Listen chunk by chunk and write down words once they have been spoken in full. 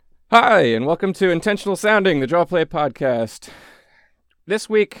Hi, and welcome to Intentional Sounding, the Draw Play podcast. This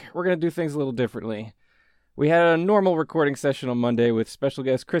week, we're going to do things a little differently. We had a normal recording session on Monday with special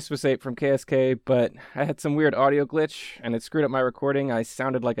guest Chris Vasape from KSK, but I had some weird audio glitch, and it screwed up my recording. I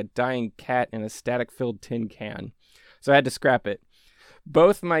sounded like a dying cat in a static-filled tin can, so I had to scrap it.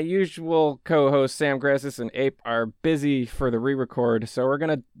 Both my usual co-hosts, Sam Grassis and Ape, are busy for the re-record, so we're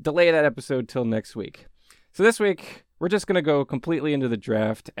going to delay that episode till next week. So this week, we're just going to go completely into the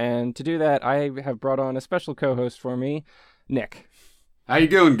draft, and to do that, I have brought on a special co-host for me, Nick. How you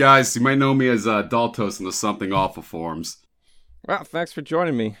doing, guys? You might know me as Daltos in the Something Awful forums. Well, thanks for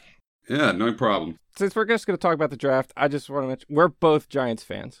joining me. Yeah, no problem. Since we're just going to talk about the draft, I just want to mention, we're both Giants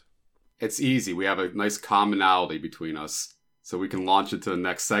fans. It's easy. We have a nice commonality between us, so we can launch into the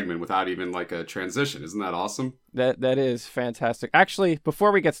next segment without even like a transition. Isn't that awesome? That is fantastic. Actually,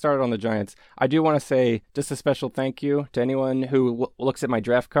 before we get started on the Giants, I do want to say just a special thank you to anyone who looks at my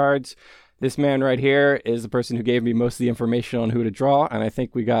draft cards. This man right here is the person who gave me most of the information on who to draw, and I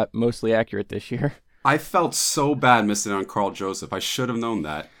think we got mostly accurate this year. I felt so bad missing on Carl Joseph. I should have known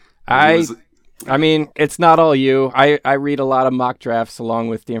that. I mean, it's not all you. I read a lot of mock drafts along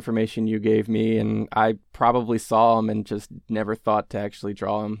with the information you gave me, and I probably saw them and just never thought to actually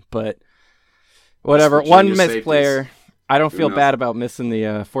draw them. But whatever. One missed player. I don't feel bad about missing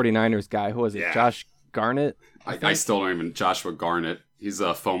the 49ers guy. Who was it? Yeah. Josh Garnett? I still don't even... Joshua Garnett. He's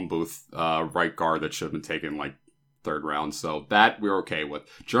a phone booth right guard that should have been taken like third round. So that we're okay with.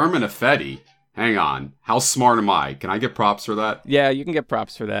 German Ifedi. Hang on. How smart am I? Can I get props for that? Yeah, you can get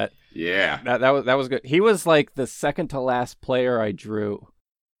props for that. Yeah. That was good. He was like the second to last player I drew.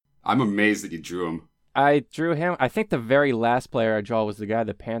 I'm amazed that you drew him. I drew him. I think the very last player I drew was the guy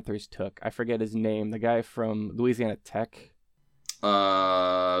the Panthers took. I forget his name. The guy from Louisiana Tech.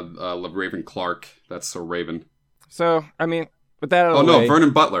 Raven Clark. That's so Raven. So, I mean, with that out of the way...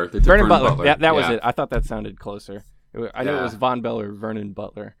 Vernon Butler. Vernon Butler. Yeah, that was it. I thought that sounded closer. I knew it was Von Bell or Vernon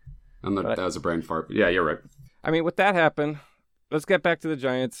Butler. And that was a brain fart. But yeah, you're right. I mean, with that happened, let's get back to the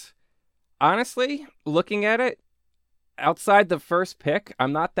Giants. Honestly, looking at it, outside the first pick,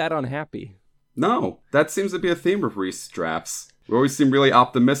 I'm not that unhappy. No, that seems to be a theme of Reese drafts. We always seem really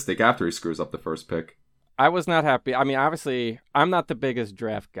optimistic after he screws up the first pick. I was not happy. I mean, obviously, I'm not the biggest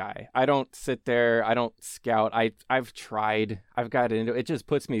draft guy. I don't sit there. I don't scout. I've tried. I've got into it. It just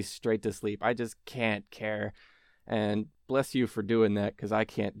puts me straight to sleep. I just can't care. And bless you for doing that, because I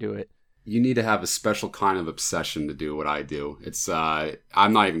can't do it. You need to have a special kind of obsession to do what I do. It's I'm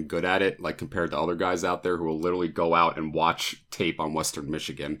not even good at it, like compared to other guys out there who will literally go out and watch tape on Western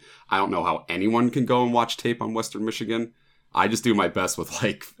Michigan. I don't know how anyone can go and watch tape on Western Michigan. I just do my best with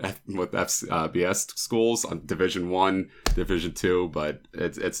FBS schools on Division I, Division II, but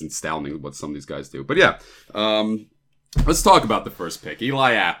it's astounding what some of these guys do. But yeah, let's talk about the first pick,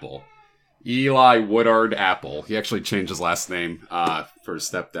 Eli Apple. Eli Woodard Apple. He actually changed his last name for his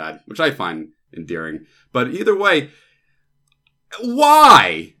stepdad, which I find endearing. But either way,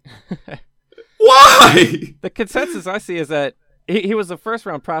 why? Why? The consensus I see is that he was a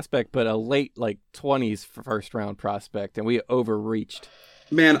first-round prospect, but a late, 20s first-round prospect, and we overreached.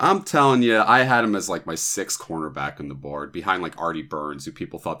 Man, I'm telling you, I had him as, my sixth cornerback on the board, behind, Artie Burns, who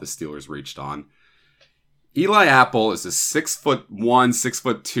people thought the Steelers reached on. Eli Apple is a 6'1",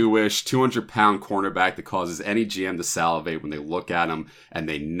 6'2"-ish, 200-pound cornerback that causes any GM to salivate when they look at him and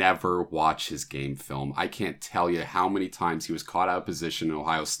they never watch his game film. I can't tell you how many times he was caught out of position in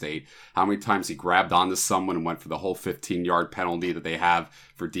Ohio State, how many times he grabbed onto someone and went for the whole 15-yard penalty that they have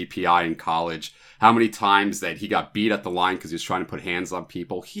for DPI in college, how many times that he got beat at the line because he was trying to put hands on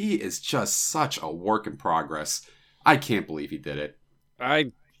people. He is just such a work in progress. I can't believe he did it.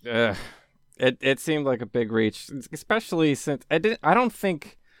 It seemed like a big reach, especially since I don't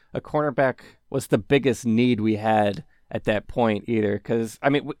think a cornerback was the biggest need we had at that point either. Because I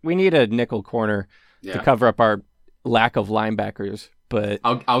mean, we need a nickel corner to cover up our lack of linebackers. But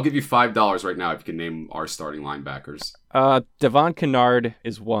I'll give you $5 right now if you can name our starting linebackers. Devon Kennard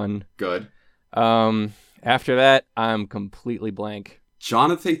is one. Good. After that, I'm completely blank.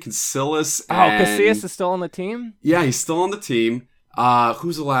 Jonathan Casillas. Casillas is still on the team? Yeah, he's still on the team.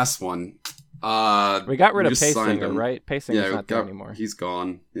 Who's the last one? We got rid of Paysinger, right? Paysinger's not there anymore. He's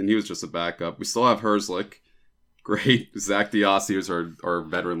gone, and he was just a backup. We still have Herzlich. Great. Zach Diossi is our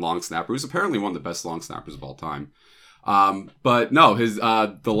veteran long snapper, who's apparently one of the best long snappers of all time. But no, his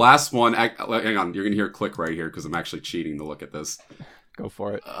the last one. Hang on, you're gonna hear a click right here because I'm actually cheating to look at this. Go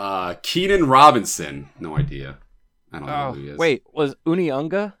for it. Keenan Robinson. No idea. I don't know who he is. Wait, was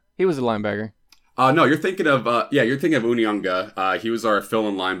Uniunga? He was a linebacker. No, you're thinking of Uniunga. He was our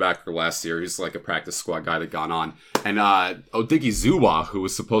fill-in linebacker last year. He's like a practice squad guy that got on. And Odighizuwa, who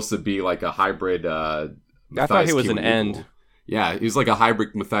was supposed to be like a hybrid. I thought he was an end. Yeah, he was like a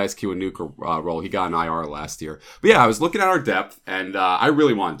hybrid Matthias Kiwanuka role. He got an IR last year. But yeah, I was looking at our depth, and I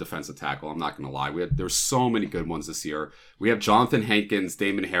really wanted defensive tackle. I'm not going to lie. There's so many good ones this year. We have Jonathan Hankins,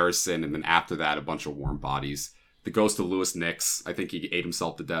 Damon Harrison, and then after that, a bunch of warm bodies. The ghost of Lewis Nix. I think he ate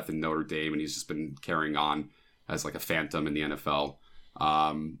himself to death in Notre Dame, and he's just been carrying on as like a phantom in the NFL.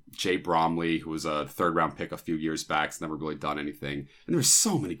 Jay Bromley, who was a third-round pick a few years back, has never really done anything. And there's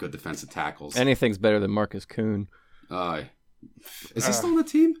so many good defensive tackles. Anything's better than Marcus Kuhn. Is he still on the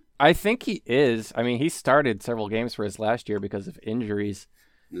team? I think he is. I mean, he started several games for us last year because of injuries.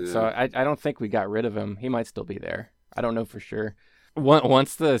 Yeah. So I don't think we got rid of him. He might still be there. I don't know for sure.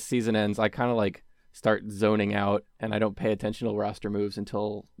 Once the season ends, I kind of like start zoning out, and I don't pay attention to roster moves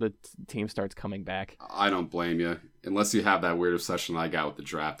until the team starts coming back. I don't blame you. Unless you have that weird obsession I got with the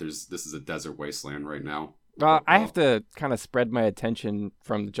draft, this is a desert wasteland right now. Well, I have to kind of spread my attention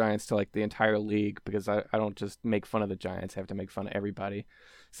from the Giants to like the entire league because I don't just make fun of the Giants. I have to make fun of everybody.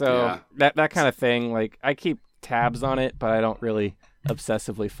 So that kind of thing, like I keep tabs on it, but I don't really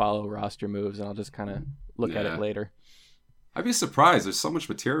obsessively follow roster moves, and I'll just kind of look at it later. I'd be surprised. There's so much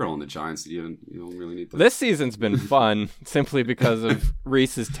material in the Giants that you don't really need to. This season's been fun simply because of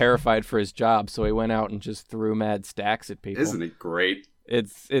Reese is terrified for his job, so he went out and just threw mad stacks at people. Isn't it great?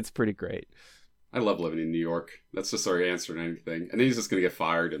 It's pretty great. I love living in New York. That's just our answer to anything. And then he's just going to get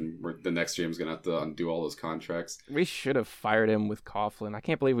fired, and the next GM's going to have to undo all those contracts. We should have fired him with Coughlin. I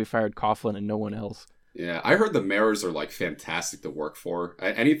can't believe we fired Coughlin and no one else. Yeah, I heard the Maras are like fantastic to work for.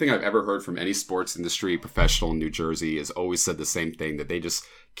 Anything I've ever heard from any sports industry professional in New Jersey has always said the same thing, that they just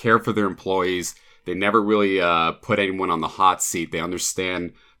care for their employees. They never really put anyone on the hot seat. They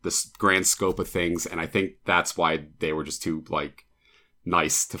understand the grand scope of things, and I think that's why they were just too like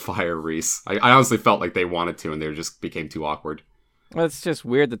nice to fire Reese. I honestly felt like they wanted to, and they just became too awkward. Well, it's just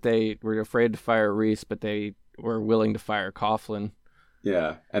weird that they were afraid to fire Reese, but they were willing to fire Coughlin.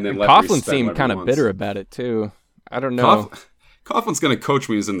 Yeah, and then Coughlin seemed kind of bitter about it too. I don't know. Coughlin's going to coach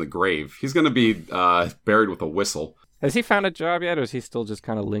when he's in the grave. He's going to be buried with a whistle. Has he found a job yet, or is he still just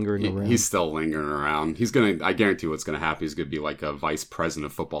kind of lingering around? He's still lingering around. He's going to. I guarantee what's going to happen. He's going to be like a vice president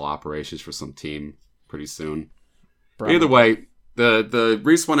of football operations for some team pretty soon. Probably. Either way. The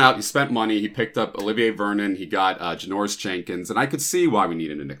Reese went out, he spent money, he picked up Olivier Vernon, he got Janoris Jenkins, and I could see why we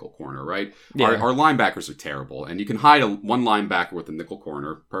needed a nickel corner, right? Yeah. Our linebackers are terrible, and you can hide one linebacker with a nickel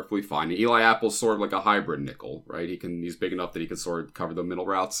corner, perfectly fine. And Eli Apple's sort of like a hybrid nickel, right? He's big enough that he can sort of cover the middle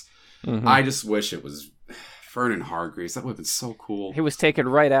routes. Mm-hmm. I just wish it was Vernon Hargreaves. That would have been so cool. He was taken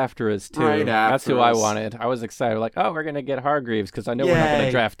right after us, too. That's who I wanted. I was excited, like, oh, we're going to get Hargreaves, because I know we're not going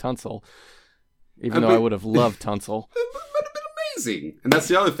to draft Tunsil, even though I would have loved Tunsil. And that's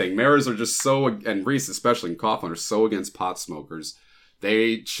the other thing. Maras are just so, and Reese especially, and Coughlin are so against pot smokers.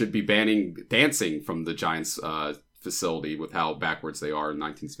 They should be banning dancing from the Giants facility with how backwards they are in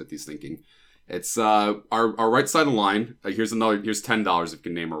 1950s thinking. It's our right side of the line. Here's $10 if you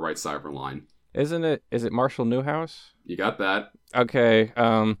can name our right side of our line. Is it Marshall Newhouse? You got that. Okay.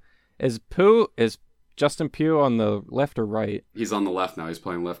 Is Justin Pugh on the left or right? He's on the left now. He's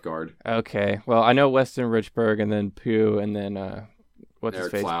playing left guard. Okay. Well, I know Weston Richburg, and then Pugh, and then what's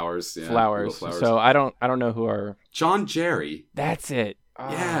Eric his face? Flowers. Yeah, Flowers. So I don't know who are. John Jerry. That's it.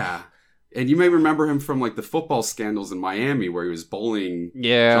 Yeah. And you may remember him from like the football scandals in Miami where he was bullying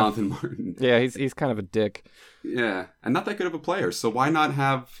Jonathan Martin. Yeah, he's kind of a dick. Yeah, and not that good of a player. So why not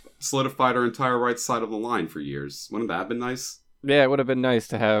have solidified our entire right side of the line for years? Wouldn't that have been nice? Yeah, it would have been nice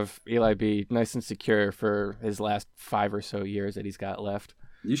to have Eli be nice and secure for his last 5 or so years that he's got left.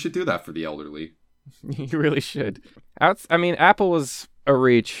 You should do that for the elderly. You really should. Apple was a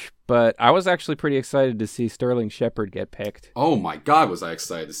reach, but I was actually pretty excited to see Sterling Shepard get picked. Oh my God, was I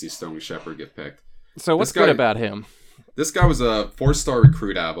excited to see Sterling Shepard get picked. So what's good about him? This guy was a 4-star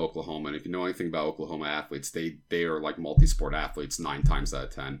recruit out of Oklahoma, and if you know anything about Oklahoma athletes, they are like multi-sport athletes 9 times out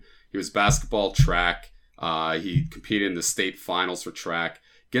of 10. He was basketball, track. He competed in the state finals for track,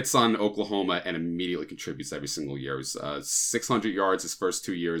 gets on Oklahoma, and immediately contributes every single year. He was 600 yards his first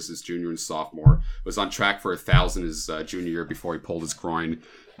 2 years, his junior and sophomore. Was on track for 1,000 his junior year before he pulled his groin.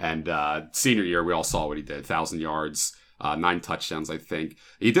 And senior year, we all saw what he did. 1,000 yards, 9 touchdowns, I think.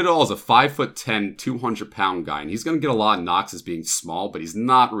 He did it all as a 5'10", 200-pound guy. And he's going to get a lot of knocks as being small, but he's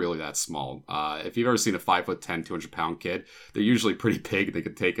not really that small. If you've ever seen a 5'10", 200-pound kid, they're usually pretty big. They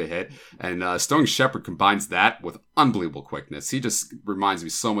can take a hit. And Sterling Shepard combines that with unbelievable quickness. He just reminds me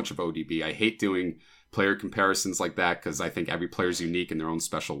so much of ODB. I hate doing player comparisons like that because I think every player is unique in their own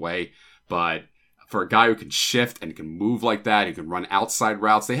special way. But for a guy who can shift and can move like that, who can run outside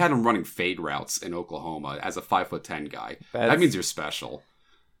routes. They had him running fade routes in Oklahoma as a 5'10" guy. That means you're special.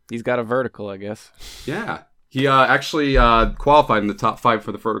 He's got a vertical, I guess. Yeah. He actually qualified in the top 5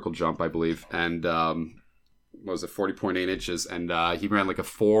 for the vertical jump, I believe. And what was it, 40.8 inches. And he ran like a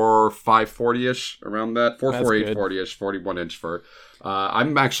 4.540-ish around that. 4.48 40-ish, 41 inch for.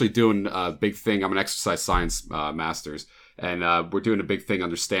 I'm actually doing a big thing. I'm an exercise science master's. And we're doing a big thing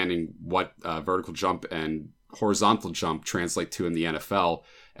understanding what vertical jump and horizontal jump translate to in the NFL.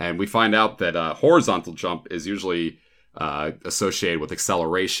 And we find out that horizontal jump is usually associated with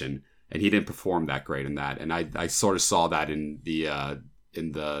acceleration. And he didn't perform that great in that. And I sort of saw that in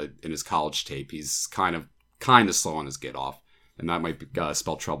his college tape. He's kind of slow on his get off. And that might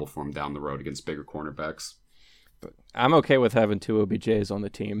spell trouble for him down the road against bigger cornerbacks. But I'm okay with having 2 OBJs on the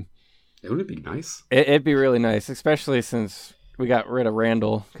team. Wouldn't it be nice? It'd be really nice, especially since we got rid of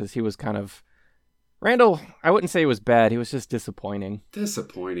Randall, because he was kind of... Randall, I wouldn't say he was bad. He was just disappointing.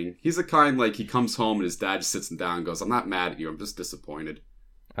 Disappointing. He's the kind, like, he comes home and his dad just sits him down and goes, I'm not mad at you. I'm just disappointed.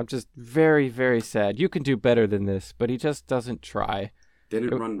 I'm just very, very sad. You can do better than this, but he just doesn't try. Didn't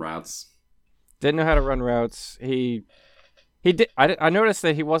run routes. Didn't know how to run routes. He did. I noticed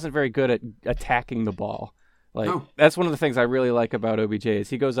that he wasn't very good at attacking the ball. That's one of the things I really like about OBJ is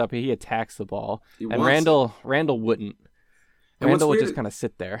he goes up and he attacks the ball. And Randall wouldn't. Randall would just kind of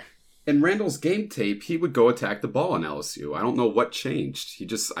sit there. In Randall's game tape, he would go attack the ball in LSU. I don't know what changed. He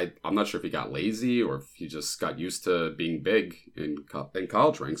just, I'm not sure if he got lazy or if he just got used to being big in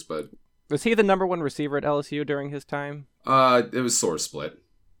college ranks, but... Was he the number 1 receiver at LSU during his time? It was sort of split.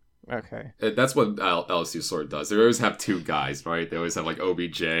 Okay. That's what LSU sort of does. They always have 2 guys, right? They always have like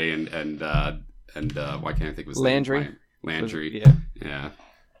OBJ and why can't I think of his Landry? name? Landry. Yeah.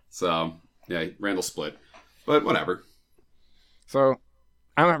 So, yeah, Randall split. But whatever. So...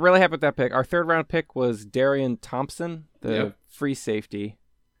 I'm really happy with that pick. Our 3rd round pick was Darian Thompson, the free safety.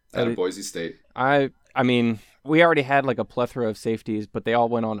 Out of Boise State. I mean, we already had like a plethora of safeties, but they all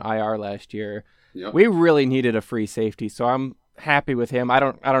went on IR last year. Yep. We really needed a free safety, so I'm happy with him. I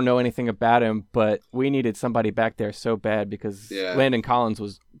don't know anything about him, but we needed somebody back there so bad because Landon Collins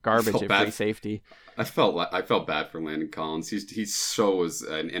was garbage at free safety. I felt bad for Landon Collins. He so was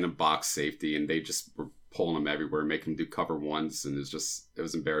an in a box safety, and they just were pulling him everywhere, making him do cover ones, and it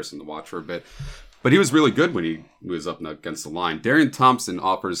was embarrassing to watch for a bit. But he was really good when he was up against the line. Darian Thompson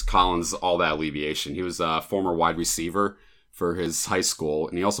offers Collins all that alleviation. He was a former wide receiver for his high school,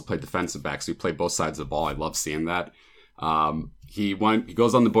 and he also played defensive back, so he played both sides of the ball. I love seeing that. He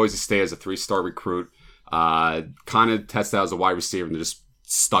goes on to Boise State as a 3-star recruit, kind of tested out as a wide receiver, and just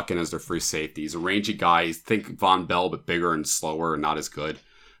stuck in as their free safety. He's a rangy guy. Think Von Bell, but bigger and slower and not as good.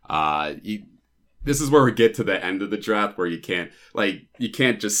 This is where we get to the end of the draft where you can't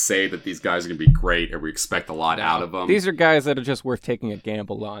just say that these guys are going to be great or we expect a lot out of them. These are guys that are just worth taking a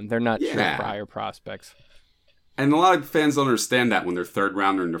gamble on. They're not surefire prospects. And a lot of fans don't understand that when their 3rd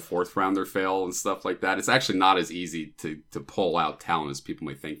rounder and their 4th rounder fail and stuff like that. It's actually not as easy to pull out talent as people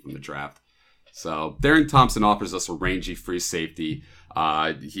may think from the draft. So Darian Thompson offers us a rangy free safety.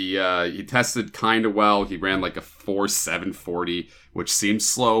 He tested kind of well. He ran like a 4.7 40, which seems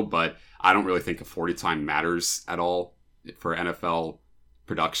slow, but I don't really think a 40 time matters at all for NFL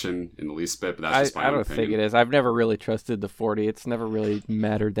production in the least bit, but that's just my own opinion. I don't think it is. I've never really trusted the 40. It's never really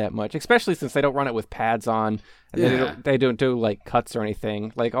mattered that much, especially since they don't run it with pads on. And they don't do like cuts or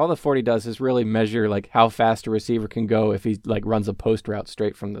anything. Like all the 40 does is really measure like how fast a receiver can go if he like runs a post route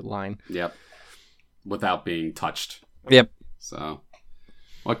straight from the line. Yep. Without being touched. Yep. So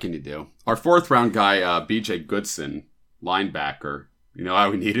what can you do? Our 4th round guy, BJ Goodson, linebacker. You know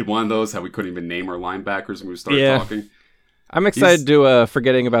how we needed one of those? How we couldn't even name our linebackers when we started talking? I'm excited to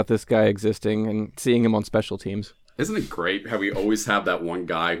forgetting about this guy existing and seeing him on special teams. Isn't it great how we always have that one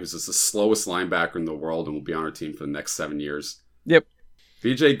guy who's just the slowest linebacker in the world and will be on our team for the next 7 years? Yep.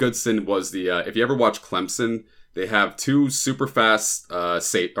 BJ Goodson was the, if you ever watch Clemson, they have 2 super fast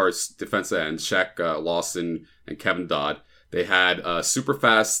defensive ends, Shaq Lawson and Kevin Dodd. They had a super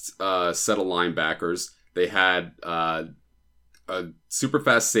fast set of linebackers. They had a super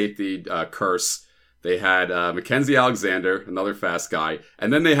fast safety, Curse. They had Mackenzie Alexander, another fast guy.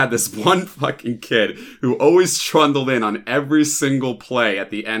 And then they had this one fucking kid who always trundled in on every single play at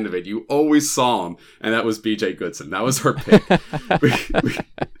the end of it. You always saw him, and that was BJ Goodson. That was our pick.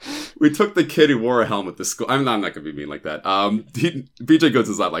 we took the kid who wore a helmet to school. I'm not going to be mean like that. BJ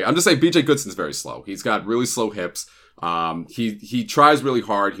Goodson's not like... I'm just saying BJ Goodson's very slow. He's got really slow hips. He tries really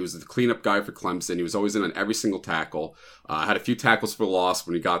hard. He was the cleanup guy for Clemson. He was always in on every single tackle. Had a few tackles for loss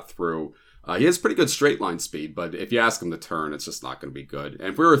when he got through. He has pretty good straight line speed, but if you ask him to turn, it's just not going to be good. And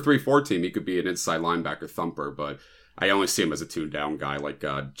if we were a 3-4 team, he could be an inside linebacker thumper, but I only see him as a tuned down guy like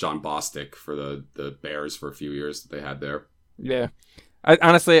John Bostic for the Bears for a few years that they had there. Yeah.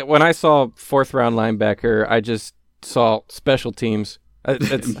 Honestly, when I saw 4th round linebacker, I just saw special teams.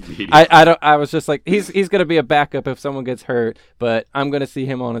 I was just like, he's going to be a backup if someone gets hurt, but I'm going to see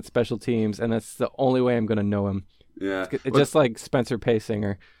him on its special teams, and that's the only way I'm going to know him. Yeah. It's just like Spencer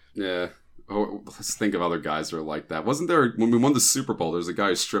Paysinger. Yeah. Oh, let's think of other guys who are like that. Wasn't there, when we won the Super Bowl, there's a guy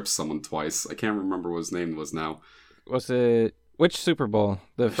who stripped someone twice. I can't remember what his name was now. Was it, which Super Bowl?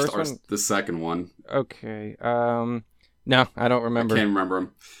 The first one? The second one. Okay. No, I don't remember. I can't remember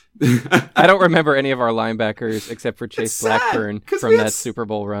him. I don't remember any of our linebackers except for Chase Blackburn from that Super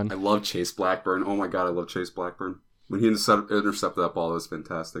Bowl run. I love Chase Blackburn. Oh my God, I love Chase Blackburn. When he intercepted that ball, it was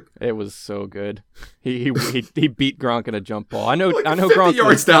fantastic. It was so good. He beat Gronk in a jump ball. I know like Gronk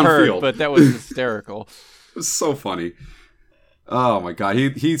yards was downfield, hurt, but that was hysterical. It was so funny. Oh my God,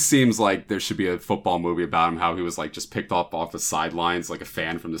 he seems like there should be a football movie about him. How he was like just picked up off the sidelines like a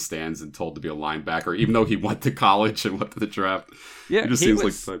fan from the stands and told to be a linebacker, even though he went to college and went to the draft. Yeah, he just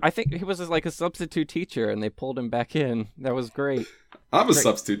seems like. I think he was like a substitute teacher, and they pulled him back in. That was great. I'm a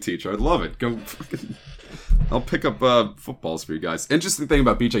substitute teacher. I'd love it. Go. I'll pick up footballs for you guys. Interesting thing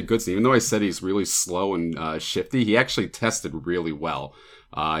about BJ Goodson, even though I said he's really slow and shifty, he actually tested really well.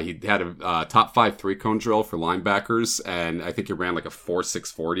 He had a top 5 3-cone drill for linebackers, and I think he ran like a 4.6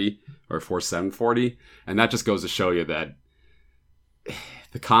 40 or 4.7 40. And that just goes to show you that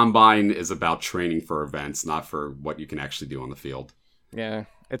the combine is about training for events, not for what you can actually do on the field. Yeah,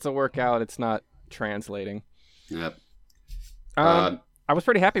 it's a workout. It's not translating. Yep. I was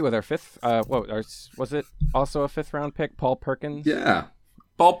pretty happy with our 5th. Was it also a 5th round pick, Paul Perkins? Yeah,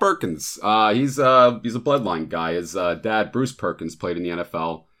 Paul Perkins. He's a bloodline guy. His dad, Bruce Perkins, played in the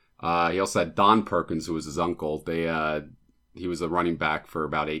NFL. He also had Don Perkins, who was his uncle. He was a running back for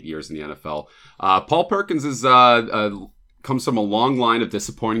about 8 years in the NFL. Paul Perkins comes from a long line of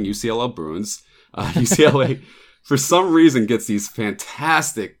disappointing UCLA Bruins. UCLA, for some reason, gets these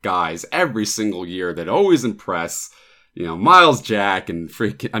fantastic guys every single year that always impress. You know, Miles Jack and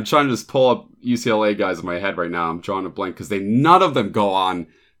freaking... I'm trying to just pull up UCLA guys in my head right now. I'm drawing a blank because none of them go on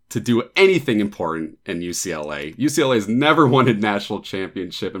to do anything important in UCLA. UCLA has never won a national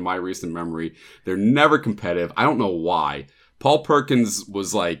championship in my recent memory. They're never competitive. I don't know why. Paul Perkins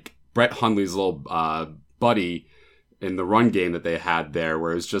was like Brett Hundley's little buddy in the run game that they had there,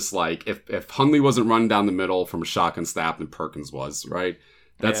 where it was just like, if Hundley wasn't running down the middle from a shotgun snap, then Perkins was, right?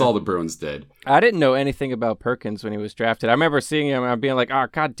 That's all the Bruins did. I didn't know anything about Perkins when he was drafted. I remember seeing him and being like, oh,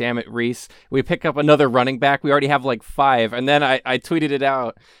 God damn it, Reese. We pick up another running back. We already have like 5. And then I tweeted it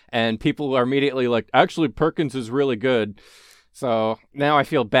out, and people are immediately like, actually, Perkins is really good. So now I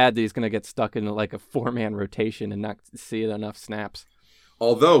feel bad that he's going to get stuck in like a 4-man rotation and not see enough snaps.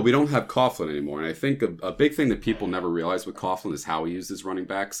 Although we don't have Coughlin anymore. And I think a big thing that people never realize with Coughlin is how he uses running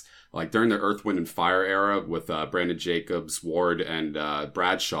backs. Like during the Earth, Wind, and Fire era with Brandon Jacobs, Ward, and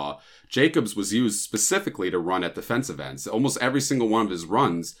Bradshaw, Jacobs was used specifically to run at defensive ends. Almost every single one of his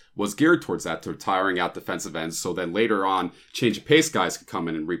runs was geared towards that, to tiring out defensive ends. So then later on, change of pace guys could come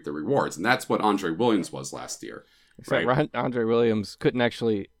in and reap the rewards. And that's what Andre Williams was last year. Except right? Andre Williams couldn't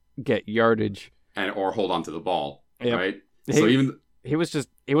actually get yardage. Or hold on to the ball, right? He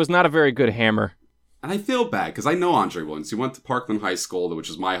was not a very good hammer. And I feel bad because I know Andre Williams. He went to Parkland High School, which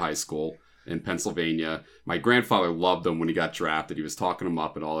is my high school in Pennsylvania. My grandfather loved him when he got drafted. He was talking him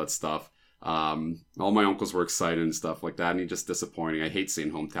up and all that stuff. All my uncles were excited and stuff like that. And he just disappointing. I hate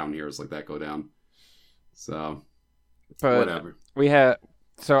seeing hometown heroes like that go down. So, whatever.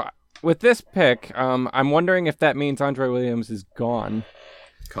 So with this pick, I'm wondering if that means Andre Williams is gone.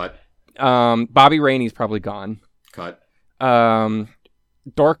 Cut. Bobby Rainey's probably gone. Cut.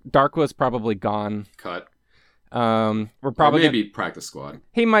 Darkwa's probably gone. Cut. We're probably maybe practice squad.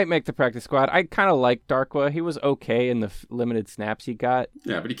 He might make the practice squad. I kind of like Darkwa. He was okay in the limited snaps he got.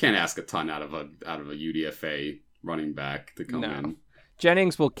 Yeah, but you can't ask a ton out of a UDFA running back to come in.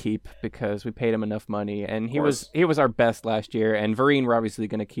 Jennings will keep because we paid him enough money, and he was our best last year. And Vereen we're obviously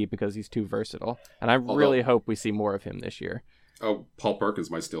going to keep because he's too versatile. And I really hope we see more of him this year. Oh, Paul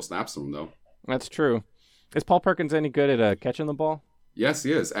Perkins might steal snaps from him though. That's true. Is Paul Perkins any good at catching the ball? Yes,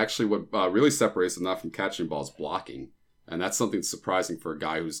 he is. Actually, what really separates him not from catching the ball is blocking. And that's something surprising for a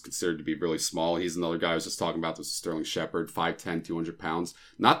guy who's considered to be really small. He's another guy I was just talking about. This is Sterling Shepard, 5'10", 200 pounds.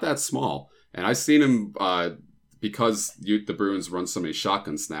 Not that small. And I've seen him, because the Bruins run so many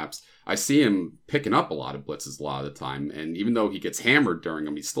shotgun snaps, I see him picking up a lot of blitzes a lot of the time. And even though he gets hammered during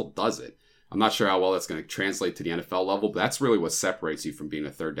them, he still does it. I'm not sure how well that's going to translate to the NFL level, but that's really what separates you from being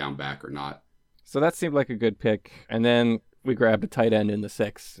a third down back or not. So that seemed like a good pick. And then we grabbed a tight end in the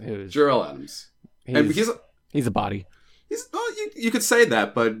 6th. Jarrell Adams. He's a body. You could say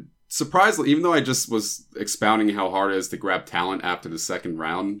that, but surprisingly, even though I just was expounding how hard it is to grab talent after the 2nd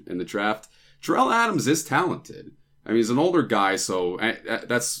round in the draft, Jarrell Adams is talented. I mean, he's an older guy, so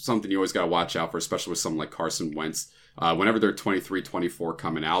that's something you always got to watch out for, especially with someone like Carson Wentz. Whenever they're 23, 24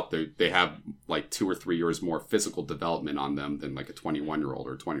 coming out, they have like 2 or 3 years more physical development on them than like a 21-year-old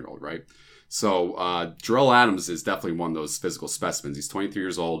or a 20-year-old, right? So Jarrell Adams is definitely one of those physical specimens. He's 23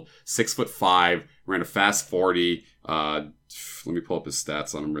 years old, 6'5", ran a fast 40. Let me pull up his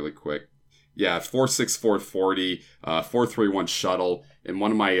stats on him really quick. Yeah, 4.6, 4.40, 4.31 shuttle. In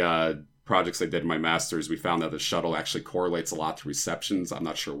one of my projects I did in my master's, we found that the shuttle actually correlates a lot to receptions. I'm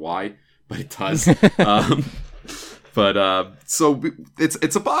not sure why, but it does. So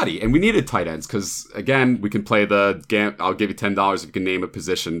it's a body, and we needed tight ends because, again, we can play I'll give you $10 if you can name a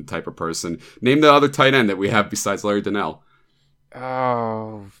position type of person. Name the other tight end that we have besides Larry Donnell.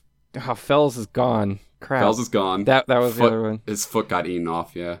 Oh, Fells is gone. Crap. Fells is gone. That was the other one. His foot got eaten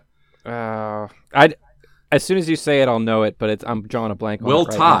off, yeah. As soon as you say it, I'll know it, but I'm drawing a blank on Will it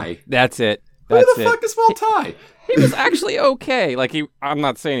right Tye. now. That's it. Who the fuck is Will Tye? He was actually okay. I'm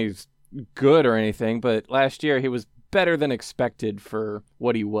not saying he's good or anything, but last year he was better than expected for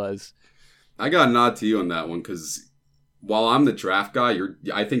what he was. I got a nod to you on that one because while I'm the draft guy,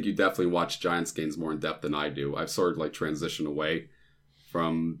 I think you definitely watch Giants games more in depth than I do. I've sort of transitioned away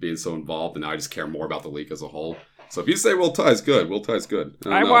from being so involved, and now I just care more about the league as a whole. So if you say Will Tye's good, Will Tye's good.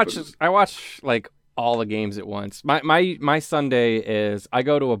 I watch all the games at once. My Sunday is I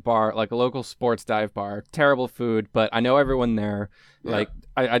go to a bar, like a local sports dive bar. Terrible food, but I know everyone there. Yeah.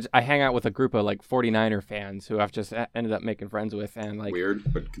 I hang out with a group of 49er fans who I've just ended up making friends with, and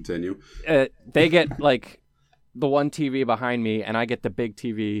weird, but continue. They get the one TV behind me, and I get the big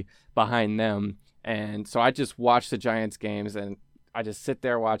TV behind them, and so I just watch the Giants games, and I just sit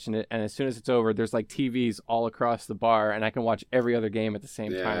there watching it, and as soon as it's over, there's TVs all across the bar, and I can watch every other game at the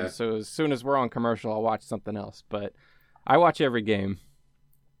same time. So as soon as we're on commercial, I'll watch something else, but I watch every game.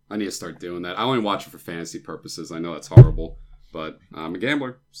 I need to start doing that. I only watch it for fantasy purposes. I know that's horrible, but I'm a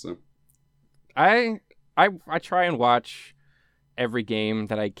gambler, so I try and watch every game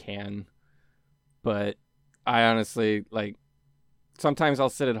that I can, but I honestly sometimes I'll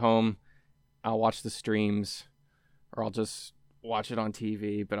sit at home, I'll watch the streams, or I'll just watch it on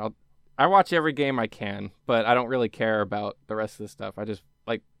TV, but I watch every game I can, but I don't really care about the rest of the stuff. I just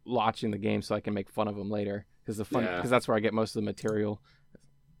like watching the game so I can make fun of them later because that's where I get most of the material.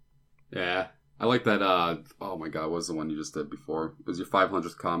 Yeah, I like that. Oh my god, what was the one you just did before? It was your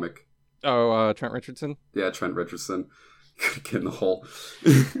 500th comic. Oh, Trent Richardson. Yeah, Trent Richardson. Get in the hole.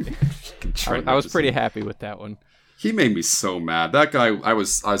 I was pretty happy with that one. He made me so mad. That guy, I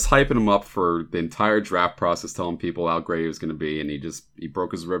was hyping him up for the entire draft process, telling people how great he was going to be, and he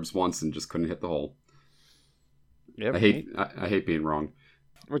broke his ribs once and just couldn't hit the hole. Yep, I hate being wrong.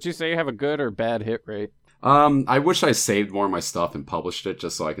 Would you say you have a good or bad hit rate? I wish I saved more of my stuff and published it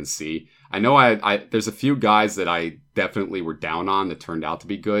just so I can see. I know there's a few guys that I definitely were down on that turned out to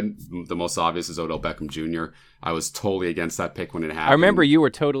be good. The most obvious is Odell Beckham Jr. I was totally against that pick when it happened. I remember you were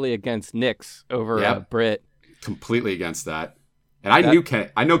totally against Knicks over Britt. Completely against that. And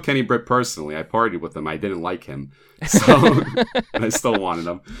I know Kenny Britt personally. I partied with him. I didn't like him. So and I still wanted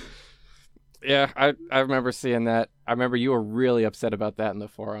him. Yeah, I remember seeing that. I remember you were really upset about that in the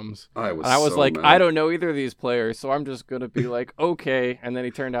forums. I was like, mad. I don't know either of these players, so I'm just going to be like, okay. And then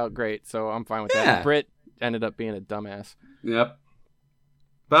he turned out great, so I'm fine with that. Britt ended up being a dumbass. Yep.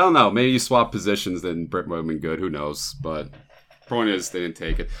 But I don't know. Maybe you swap positions, then Britt would have been good. Who knows? But point is, they didn't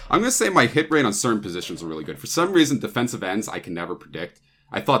take it. I'm going to say my hit rate on certain positions are really good. For some reason, defensive ends, I can never predict.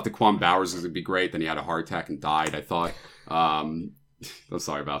 I thought Daquan Bowers was going to be great. Then he had a heart attack and died. I thought... I'm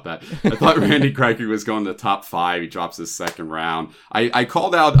sorry about that. I thought Randy Kreike was going to the top 5. He drops his second round. I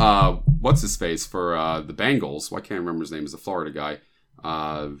called out, what's his face for the Bengals. Well, I can't remember his name. He's the Florida guy.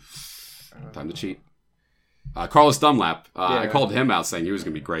 Time to cheat. Carlos Dunlap. I called him out saying he was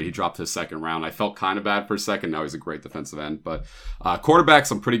going to be great. He dropped his second round. I felt kind of bad for a second. Now he's a great defensive end. But quarterbacks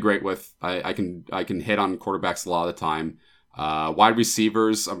I'm pretty great with. I can hit on quarterbacks a lot of the time. Wide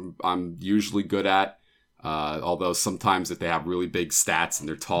receivers I'm usually good at. Although sometimes if they have really big stats and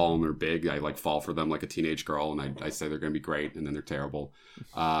they're tall and they're big, I fall for them like a teenage girl and I say they're going to be great and then they're terrible.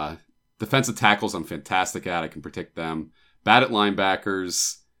 Defensive tackles I'm fantastic at. I can predict them. Bad at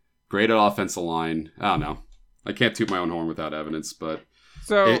linebackers. Great at offensive line. I don't know. I can't toot my own horn without evidence, but...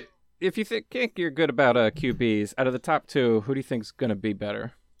 So, if you think you're good about QBs, out of the top 2, who do you think's going to be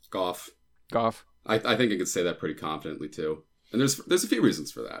better? Goff. Goff. I think I could say that pretty confidently too. And there's a few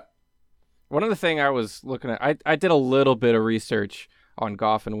reasons for that. One of the thing I was looking at, I did a little bit of research on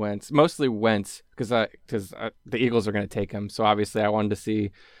Goff and Wentz, mostly Wentz, because the Eagles are going to take him. So obviously I wanted to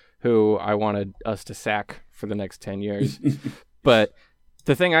see who I wanted us to sack for the next 10 years. But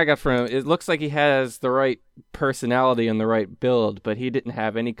the thing I got from him, it looks like he has the right personality and the right build, but he didn't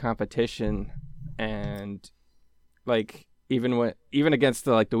have any competition. And like even against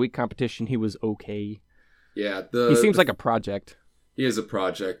the weak competition, he was okay. Yeah, he seems like a project. He is a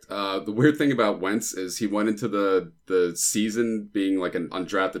project. The weird thing about Wentz is he went into the season being like an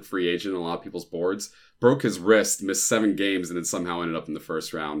undrafted free agent on a lot of people's boards, broke his wrist, missed 7 games, and then somehow ended up in the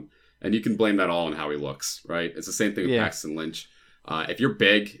first round. And you can blame that all on how he looks, right? It's the same thing with Paxton Lynch. If you're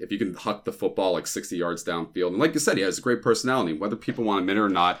big, if you can huck the football like 60 yards downfield, and like you said, he has a great personality. Whether people want to admit it or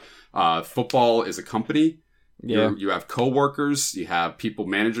not, football is a company. Yeah. You have coworkers, you have people,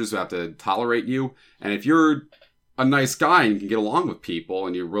 managers who have to tolerate you. And if you're a nice guy and you can get along with people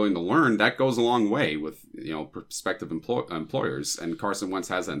and you're willing to learn, that goes a long way with, prospective employers. And Carson Wentz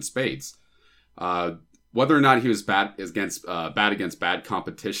has that in spades. Whether or not he was bad against bad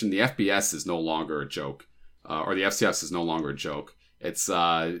competition, the FBS is no longer a joke, or the FCS is no longer a joke. It's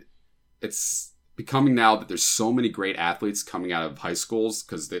becoming now that there's so many great athletes coming out of high schools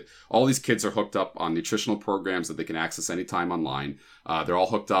because all these kids are hooked up on nutritional programs that they can access anytime online. They're all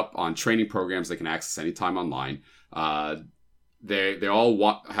hooked up on training programs they can access anytime online. They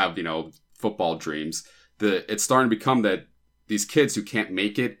all have football dreams. It's starting to become that these kids who can't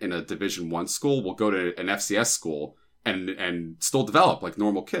make it in a Division I school will go to an FCS school and still develop like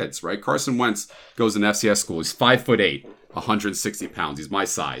normal kids, right? Carson Wentz goes to an FCS school. He's 5'8", 160 pounds. He's my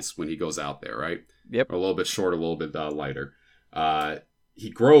size when he goes out there, right? Yep. Or a little bit short, a little bit lighter. He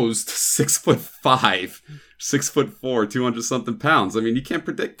grows to 6'5", 6'4", 200 something pounds. I mean, you can't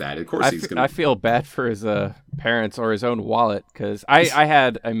predict that. Of course, he's gonna. I feel bad for his parents or his own wallet because I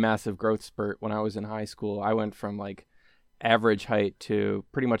had a massive growth spurt when I was in high school. I went from like average height to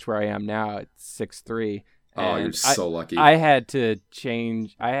pretty much where I am now at 6'3". Oh, you're so lucky. I had to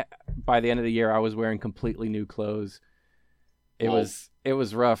change. By the end of the year, I was wearing completely new clothes. It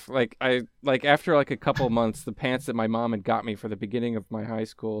was rough. Like after like a couple of months, the pants that my mom had got me for the beginning of my high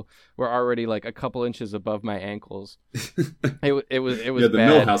school were already like a couple inches above my ankles. It was yeah, the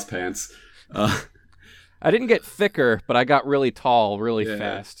bad. Millhouse pants. I didn't get thicker, but I got really tall really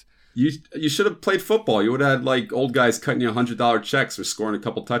fast. You should have played football. You would have had like old guys cutting you $100 checks for scoring a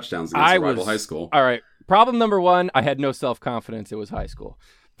couple touchdowns against a rival high school. All right. Problem number 1, I had no self-confidence. It was high school.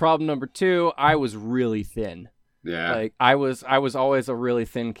 Problem number 2, I was really thin. Yeah. Like I was always a really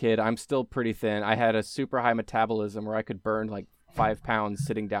thin kid. I'm still pretty thin. I had a super high metabolism where I could burn like 5 pounds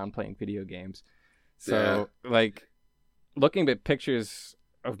sitting down playing video games. So like looking at pictures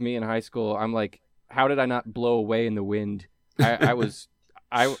of me in high school, I'm like, how did I not blow away in the wind? I was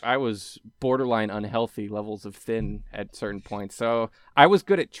borderline unhealthy levels of thin at certain points. So I was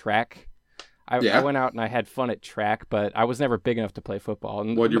good at track. I went out and I had fun at track, but I was never big enough to play football.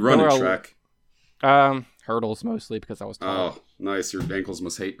 And what'd you run in track? Hurdles mostly because I was tall. Oh, nice. Your ankles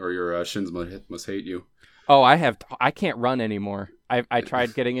must hate, or your shins must hate you. Oh, I can't run anymore. I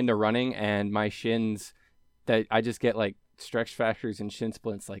tried getting into running and my shins, that I just get like stretch fractures and shin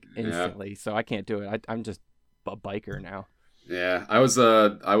splints like instantly. Yeah. So I can't do it. I'm just a biker now. Yeah, I was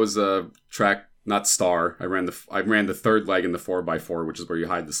a track, not star. I ran the third leg in the 4x4, which is where you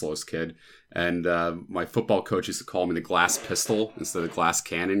hide the slowest kid. And my football coach used to call me the glass pistol instead of glass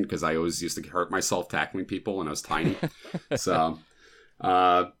cannon because I always used to hurt myself tackling people when I was tiny. So,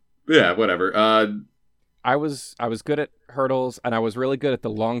 yeah, whatever. I was good at hurdles, and I was really good at the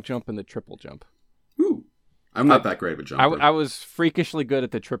long jump and the triple jump. Ooh, I'm not that great of a jumper. I was freakishly good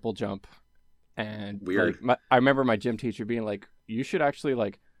at the triple jump. And weird. Like, I remember my gym teacher being like, "You should actually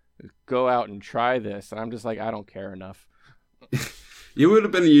like go out and try this." And I'm just like, I don't care enough. You would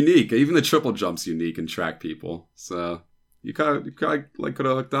have been unique. Even the triple jump's unique in track people. So you kind of like could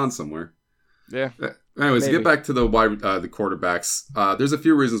have hooked on somewhere. Yeah. Anyways, to get back to the quarterbacks, there's a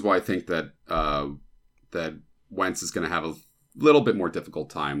few reasons why I think that that Wentz is going to have a little bit more difficult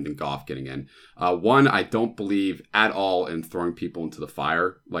time than Goff getting in. One, I don't believe at all in throwing people into the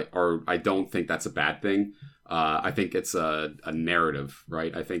fire, or I don't think that's a bad thing. I think it's a narrative,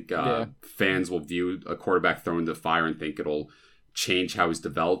 right? I think fans will view a quarterback thrown into the fire and think it'll change how he's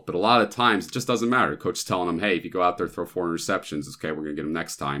developed. But a lot of times it just doesn't matter. Coach is telling him, hey, if you go out there, throw 4 interceptions, it's okay, we're going to get him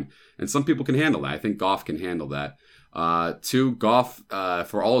next time. And some people can handle that. I think Goff can handle that. 2, Goff,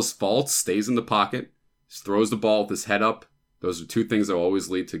 for all his faults, stays in the pocket, throws the ball with his head up. Those are 2 things that will always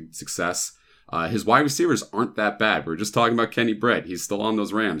lead to success. His wide receivers aren't that bad. We were just talking about Kenny Britt. He's still on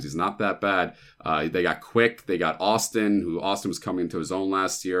those Rams. He's not that bad. They got Quick. They got Austin was coming into his own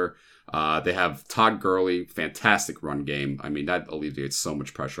last year. They have Todd Gurley, fantastic run game. I mean, that alleviates so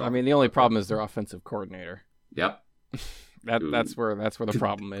much pressure. I mean, the only problem is their offensive coordinator. Yep. That's where the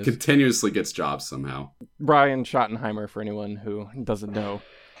problem is. Continuously gets jobs somehow. Brian Schottenheimer, for anyone who doesn't know,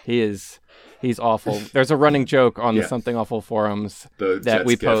 he's awful. There's a running joke on the Something Awful forums that Jets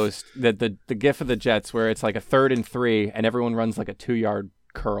we gif. post, that the gif of the Jets where it's like a 3rd and 3 and everyone runs like a 2-yard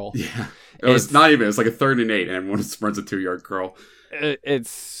curl. Yeah. It was not even. It was like a 3rd and 8 and everyone runs a 2-yard curl.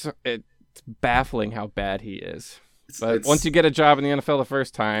 It's baffling how bad he is. But once you get a job in the NFL the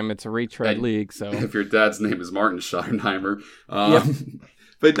first time, it's a retread league. So if your dad's name is Martin Schottenheimer, yep.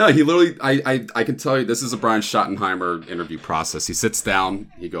 But no, he literally. I can tell you, this is a Brian Schottenheimer interview process. He sits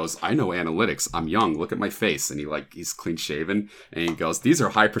down, he goes, "I know analytics. I'm young. Look at my face," and he's clean shaven, and he goes, "These are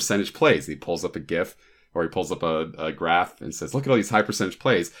high percentage plays." And he pulls up a GIF. Or he pulls up a graph and says, "Look at all these high percentage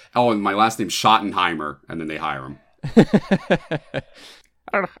plays. Oh, and my last name's Schottenheimer," and then they hire him.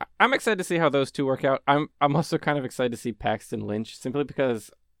 I don't know. I'm excited to see how those two work out. I'm also kind of excited to see Paxton Lynch, simply because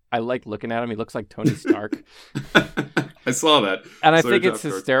I like looking at him. He looks like Tony Stark. I saw that. And I think it's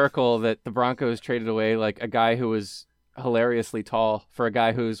hysterical that the Broncos traded away like a guy who was hilariously tall for a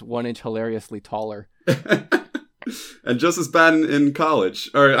guy who's 1 inch hilariously taller. And just as bad in college.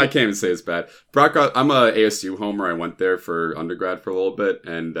 Or I can't even say it's bad. I'm a ASU homer. I went there for undergrad for a little bit.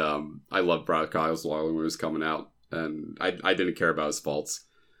 And I loved Brock Osweiler when he was coming out. And I didn't care about his faults.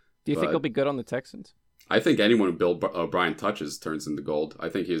 Do you think he'll be good on the Texans? I think anyone who Bill O'Brien touches turns into gold. I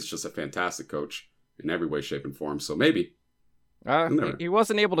think he's just a fantastic coach in every way, shape, and form. So maybe. He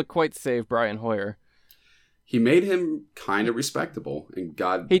wasn't able to quite save Brian Hoyer. He made him kind of respectable. And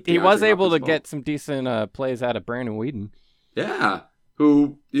he was able to get some decent plays out of Brandon Weeden. Yeah.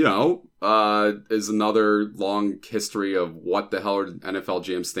 Who, is another long history of what the hell are NFL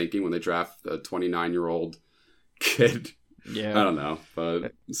GMs thinking when they draft a 29-year-old kid. Yeah. I don't know.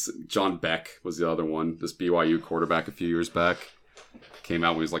 But John Beck was the other one. This BYU quarterback a few years back. Came out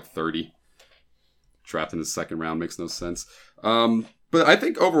when he was like 30. Drafted in the second round. Makes no sense. But I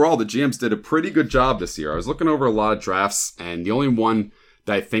think overall the GMs did a pretty good job this year. I was looking over a lot of drafts, and the only one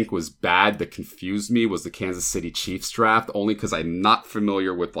that I think was bad that confused me was the Kansas City Chiefs draft, only because I'm not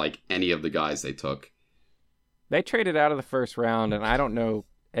familiar with like any of the guys they took. They traded out of the first round, and I don't know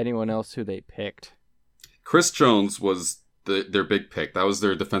anyone else who they picked. Chris Jones was their big pick. That was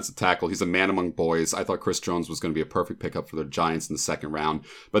their defensive tackle. He's a man among boys. I thought Chris Jones was going to be a perfect pickup for the Giants in the second round.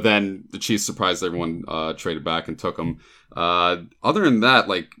 But then the Chiefs surprised everyone, traded back and took him. Other than that,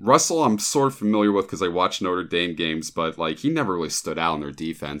 like Russell, I'm sort of familiar with because I watched Notre Dame games, but like he never really stood out in their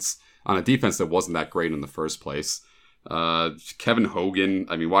defense. On a defense that wasn't that great in the first place. Kevin Hogan.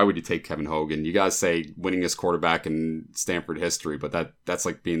 I mean, why would you take Kevin Hogan? You guys say winningest quarterback in Stanford history, but that's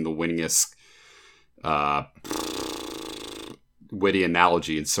like being the winningest witty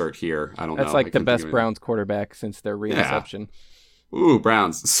analogy insert here. I don't know. That's like the best Browns quarterback since their reinception. Yeah. Ooh,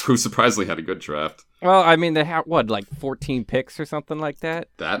 Browns, who surprisingly had a good draft. Well, I mean, they have, 14 picks or something like that?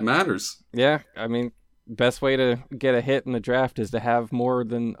 That matters. Yeah, I mean, best way to get a hit in the draft is to have more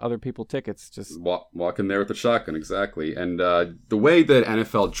than other people tickets. Just walk in there with a shotgun, exactly. And the way that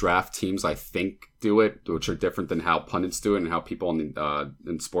NFL draft teams, I think, do it, which are different than how pundits do it and how people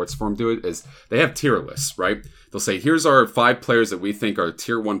in sports form do it, is they have tier lists, right? They'll say, here's our 5 players that we think are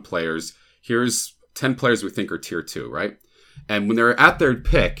tier 1 players. Here's 10 players we think are tier 2, right? And when they're at their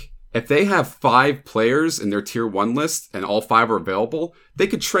pick, if they have 5 players in their tier 1 list and all 5 are available, they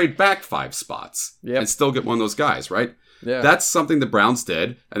could trade back 5 spots and still get one of those guys, right? Yeah. That's something the Browns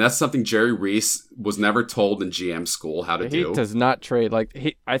did, and that's something Jerry Reese was never told in GM school how to do. He does not trade.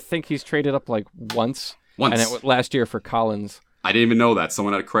 I think he's traded up once. And it was last year for Collins. I didn't even know that.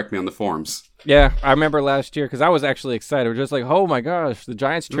 Someone had to correct me on the forums. Yeah, I remember last year because I was actually excited. We're just like, oh my gosh, the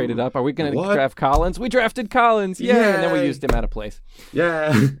Giants traded up. Are we going to draft Collins? We drafted Collins. Yeah. And then we used him out of place.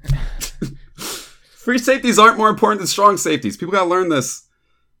 Yeah. Free safeties aren't more important than strong safeties. People got to learn this.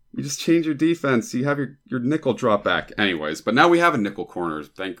 You just change your defense. You have your nickel drop back. Anyways, but now we have a nickel corner,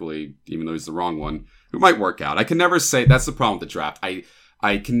 thankfully, even though he's the wrong one, who might work out. I can never say, that's the problem with the draft.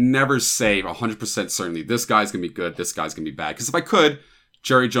 I can never say 100% certainly this guy's going to be good, this guy's going to be bad. Because if I could,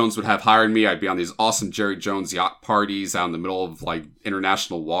 Jerry Jones would have hired me. I'd be on these awesome Jerry Jones yacht parties out in the middle of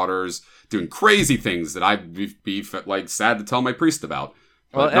international waters, doing crazy things that I'd be sad to tell my priest about.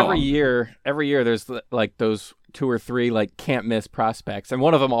 Well, every year there's those 2 or 3 can't miss prospects, and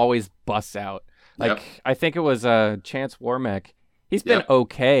one of them always busts out. I think it was Chance Warmack. He's been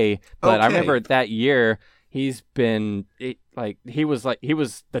okay, but I remember that year he's been like he was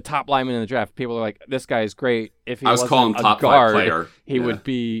the top lineman in the draft. People are like, this guy is great. If he I was wasn't calling a top guard, 5 player. he would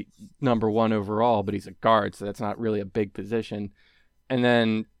be number 1 overall, but he's a guard, so that's not really a big position. And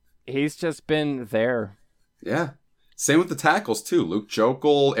then he's just been there. Yeah. Same with the tackles, too. Luke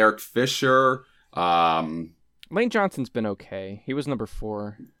Jokel, Eric Fisher. Lane Johnson's been okay. He was number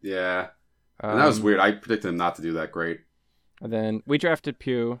 4. Yeah. And that was weird. I predicted him not to do that great. And then we drafted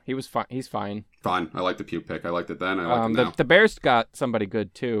Pugh. He was fine. He's fine. Fine. I like the Pugh pick. I liked it then. I like it now. The Bears got somebody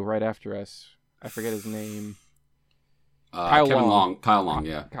good, too, right after us. I forget his name. Kyle Long. Kyle Long,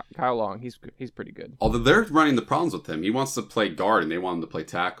 yeah. Kyle Long. He's pretty good. Although they're running the problems with him. He wants to play guard, and they want him to play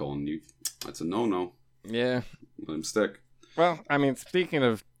tackle, and that's a no-no. Yeah. Let him stick. Well, I mean, speaking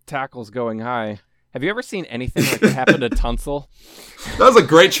of tackles going high, have you ever seen anything like what happened to Tunsil? That was a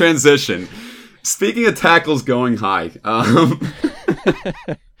great transition. Speaking of tackles going high,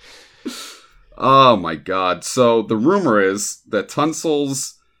 oh my God. So the rumor is that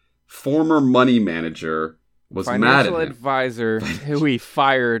Tunsil's former money manager was mad at him. Financial advisor who he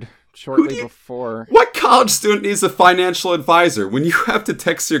fired shortly before. What college student needs a financial advisor? When you have to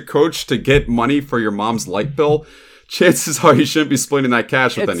text your coach to get money for your mom's light bill, chances are you shouldn't be splitting that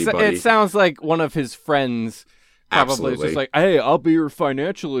cash with anybody. It sounds like one of his friends probably was just like, hey, I'll be your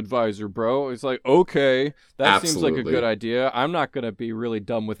financial advisor, bro. It's like, okay, that seems like a good idea. I'm not going to be really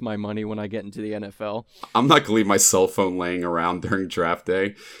dumb with my money when I get into the NFL. I'm not going to leave my cell phone laying around during draft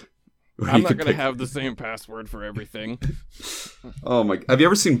day. I'm not going to have the same password for everything. Oh my! Have you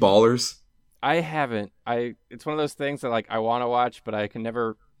ever seen Ballers? I haven't. It's one of those things that like I want to watch, but I can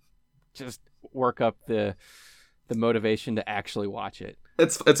never just work up the motivation to actually watch it.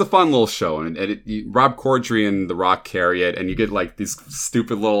 It's a fun little show, and Rob Corddry and The Rock carry it, and you get like these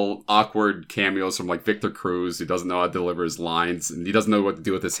stupid little awkward cameos from like Victor Cruz, who doesn't know how to deliver his lines, and he doesn't know what to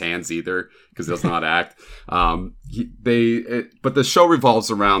do with his hands either because he doesn't know how to act. But the show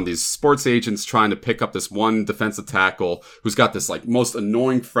revolves around these sports agents trying to pick up this one defensive tackle who's got this like most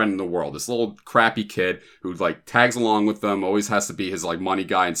annoying friend in the world, this little crappy kid who like tags along with them, always has to be his like money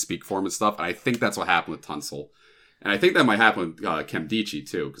guy and speak for him and stuff. And I think that's what happened with Tunsil. And I think that might happen with Kemdichi,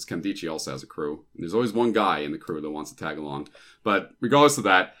 too, because Kemdichi also has a crew. And there's always one guy in the crew that wants to tag along. But regardless of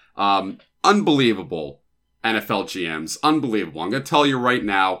that, unbelievable NFL GMs. Unbelievable. I'm going to tell you right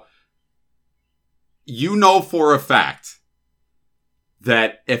now, you know for a fact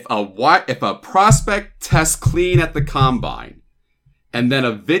that if a prospect tests clean at the combine, and then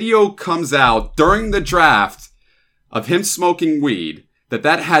a video comes out during the draft of him smoking weed,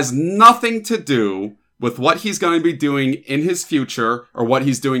 that has nothing to do with what he's going to be doing in his future or what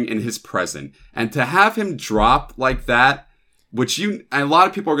he's doing in his present. And to have him drop like that, which a lot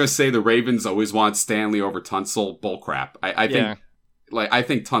of people are going to say the Ravens always want Stanley over Tunsil, bullcrap. I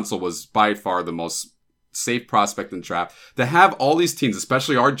think Tunsil was by far the most safe prospect in the draft. To have all these teams,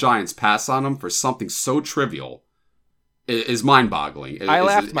 especially our Giants, pass on him for something so trivial is mind-boggling. I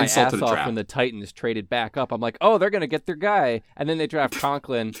laughed my ass off when the Titans traded back up. I'm like, oh, they're going to get their guy. And then they draft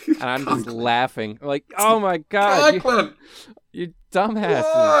Conklin, and I'm just laughing. Like, oh, my God. You dumbasses.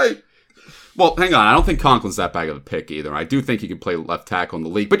 Why? Well, hang on. I don't think Conklin's that bad of a pick either. I do think he can play left tackle in the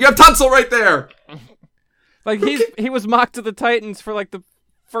league. But you have Tunsil right there! Like, he was mocked to the Titans for, like, the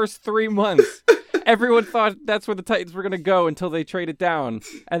first 3 months. Everyone thought that's where the Titans were going to go until they traded down.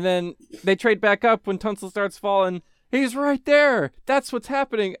 And then they trade back up when Tunsil starts falling. He's right there. That's what's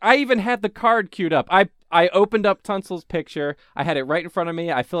happening. I even had the card queued up. I opened up Tunsil's picture. I had it right in front of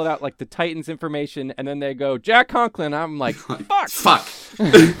me. I filled out like the Titans information, and then they go, Jack Conklin. I'm like, fuck.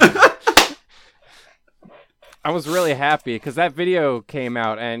 I was really happy because that video came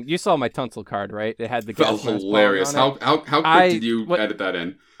out, and you saw my Tunsil card, right? It had the gas mask hilarious. On how quick did you edit that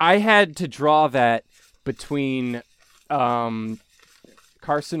in? I had to draw that between Carson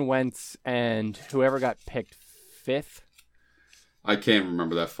Wentz and whoever got picked 5th. I can't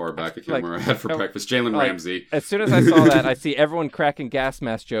remember that far back. I can't remember what I had for breakfast. Jalen Ramsey. As soon as I saw that, I see everyone cracking gas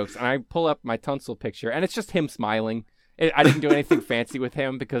mask jokes, and I pull up my Tunsil picture, and it's just him smiling. I didn't do anything fancy with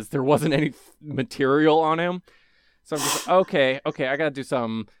him because there wasn't any material on him. So I'm just okay, I gotta do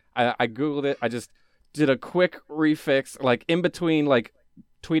something. I Googled it. I just did a quick refix, like in between like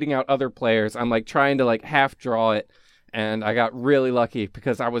tweeting out other players. I'm like trying to like half draw it, and I got really lucky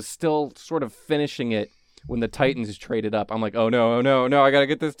because I was still sort of finishing it when the Titans traded up. I'm like, oh no, I gotta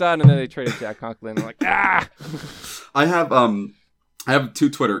get this done. And then they traded Jack Conklin. I'm like, ah! I have 2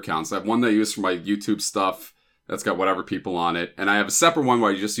 Twitter accounts. I have one that I use for my YouTube stuff that's got whatever people on it. And I have a separate one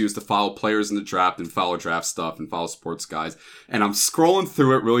where I just use to follow players in the draft and follow draft stuff and follow sports guys. And I'm scrolling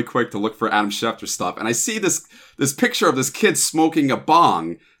through it really quick to look for Adam Schefter stuff. And I see this picture of this kid smoking a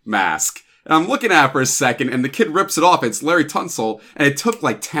bong mask. And I'm looking at it for a second, and the kid rips it off. It's Larry Tunsil, and it took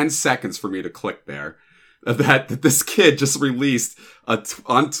like 10 seconds for me to click there. That this kid just released on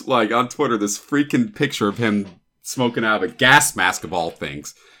Twitter this freaking picture of him smoking out of a gas mask of all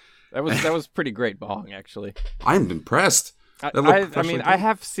things. That was pretty great bong, actually. I'm impressed. I mean, I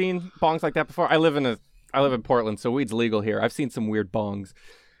have seen bongs like that before. I live in Portland, so weed's legal here. I've seen some weird bongs,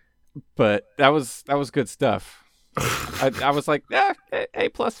 but that was good stuff. I was like, yeah, A+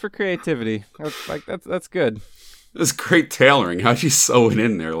 for creativity. I was like, that's good. It's great tailoring. How'd you sew it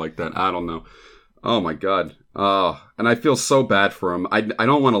in there like that? I don't know. Oh my god. And I feel so bad for him. I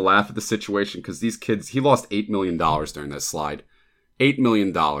don't want to laugh at the situation because these kids, he lost $8 million during this slide. $8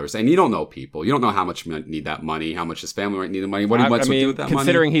 million. And you don't know people. You don't know how much you need that money, how much his family might need the money. What he wants to do with that money.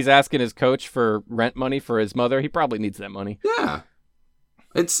 Considering he's asking his coach for rent money for his mother, he probably needs that money. Yeah.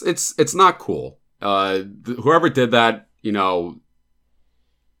 It's not cool. Whoever did that,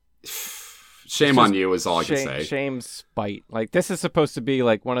 shame on you is all I can say. Shame, spite. Like, this is supposed to be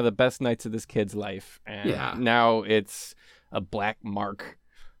like one of the best nights of this kid's life. And now it's a black mark.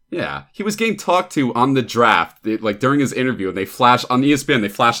 Yeah. He was getting talked to on the draft, during his interview, and they flashed on ESPN, they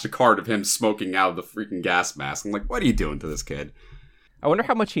flashed a card of him smoking out of the freaking gas mask. I'm like, what are you doing to this kid? I wonder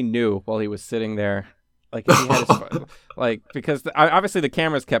how much he knew while he was sitting there. Like, if he had his, because obviously the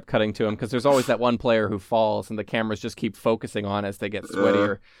cameras kept cutting to him because there's always that one player who falls and the cameras just keep focusing on as they get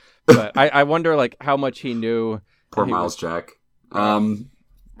sweatier. But I wonder, how much he knew. Poor Miles Jack.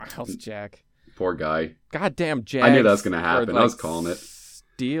 Miles Jack. Poor guy. Goddamn Jack. I knew that was going to happen. I was calling it.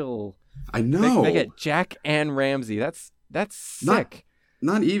 Steal. I know. They get Jack and Ramsey. That's sick.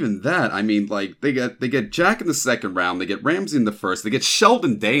 Not even that. I mean, they get Jack in the second round. They get Ramsey in the first. They get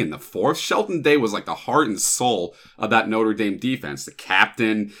Sheldon Day in the fourth. Sheldon Day was like the heart and soul of that Notre Dame defense. The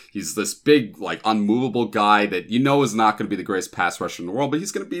captain. He's this big, unmovable guy that is not going to be the greatest pass rusher in the world, but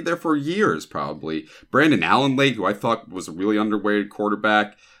he's going to be there for years probably. Brandon Allen Lake, who I thought was a really underrated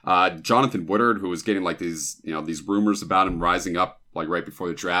quarterback. Jonathan Woodard, who was getting these rumors about him rising up right before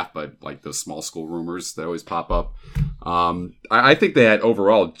the draft, but those small school rumors that always pop up. I think that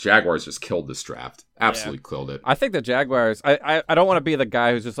overall Jaguars just killed this draft. Absolutely killed it. I think the Jaguars, I don't want to be the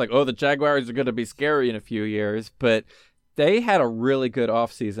guy who's just the Jaguars are going to be scary in a few years, but they had a really good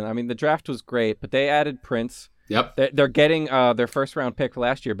offseason. I mean, the draft was great, but they added Prince. Yep. They're getting their first round pick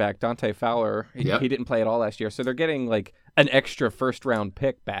last year back, Dante Fowler. He didn't play at all last year, so they're getting an extra first round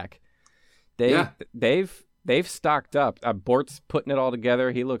pick back. They've stocked up. Bort's putting it all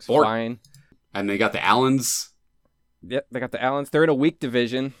together. He looks fine. And they got the Allens. Yep, they got the Allens. They're in a weak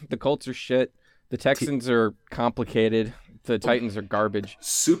division. The Colts are shit. The Texans are complicated. The Titans are garbage.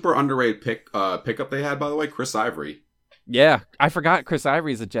 Super underrated pickup they had, by the way, Chris Ivory. Yeah, I forgot Chris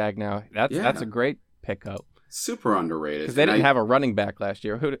Ivory's a Jag now. That's a great pickup. Super underrated. Because they didn't have a running back last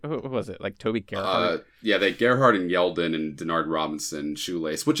year. Who was it? Toby Gerhardt? They had Gerhardt and Yeldon and Denard Robinson,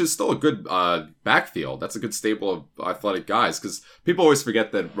 Shoelace, which is still a good backfield. That's a good stable of athletic guys. Because people always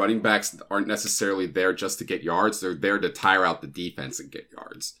forget that running backs aren't necessarily there just to get yards. They're there to tire out the defense and get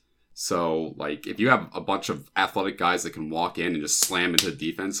yards. So, if you have a bunch of athletic guys that can walk in and just slam into the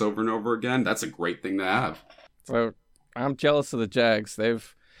defense over and over again, that's a great thing to have. So, I'm jealous of the Jags.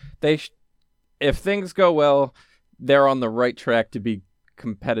 If things go well, they're on the right track to be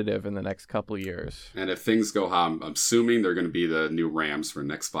competitive in the next couple of years. And if things go how I'm assuming they're going to be the new Rams for the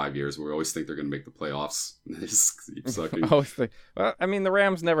next 5 years. We always think they're going to make the playoffs. They just keep sucking. Well, I mean, the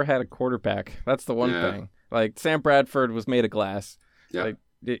Rams never had a quarterback. That's the one thing. Sam Bradford was made of glass. Yeah.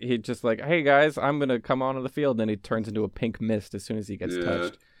 He just hey guys, I'm going to come onto the field. And then he turns into a pink mist as soon as he gets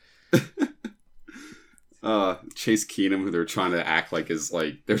touched. Chase Keenum, who they're trying to act is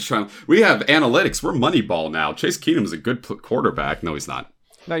we have analytics. We're Moneyball now. Chase Keenum is a good quarterback. No, he's not.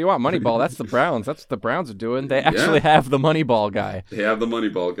 No, you want Moneyball. That's the Browns. That's what the Browns are doing. They actually have the Moneyball guy. They have the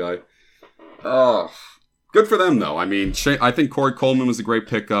Moneyball guy. Oh, good for them, though. I mean, I think Corey Coleman was a great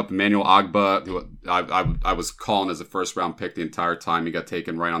pickup. Emmanuel Agba, who I was calling as a first-round pick the entire time. He got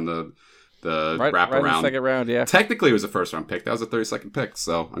taken right on the wraparound. Right in the second round, yeah. Technically, it was a first-round pick. That was a 32nd pick,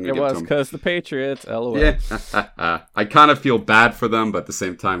 so I'm going to give it to him. It was, because the Patriots, LOL. Yeah. I kind of feel bad for them, but at the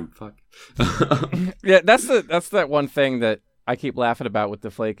same time, fuck. Yeah, that's that one thing that I keep laughing about with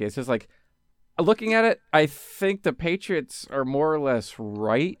Deflategate. It's just looking at it, I think the Patriots are more or less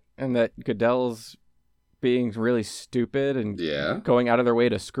right, and that Goodell's being really stupid and going out of their way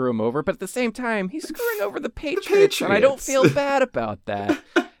to screw him over. But at the same time, he's screwing over the Patriots. And I don't feel bad about that.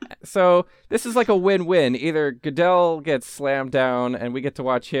 So this is a win-win. Either Goodell gets slammed down and we get to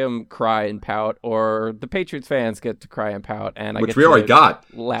watch him cry and pout, or the Patriots fans get to cry and pout, and we already got.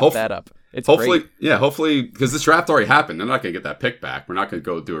 Laugh that up. It's hopefully, great. yeah, hopefully, because this draft already happened. They're not going to get that pick back. We're not going to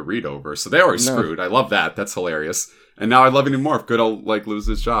go do a read over. So they already screwed. I love that. That's hilarious. And now I love it even more if Goodell like loses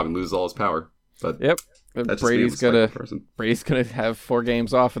his job and loses all his power. But yep. Brady's gonna have 4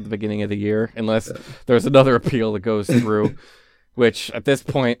 games off at the beginning of the year unless there's another appeal that goes through. Which at this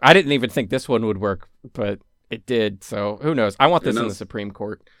point, I didn't even think this one would work, but it did. So who knows? I want this in the Supreme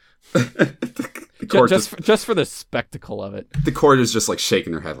Court. the court just for the spectacle of it. The court is just like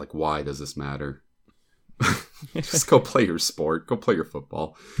shaking their head, like, why does this matter? Just go play your sport. Go play your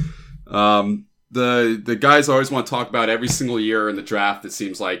football. The guys I always want to talk about every single year in the draft, it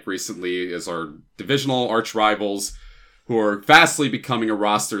seems like recently, is our divisional arch rivals who are vastly becoming a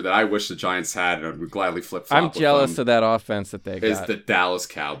roster that I wish the Giants had and I would gladly flip-flop. I'm jealous of that offense that they got. Is the Dallas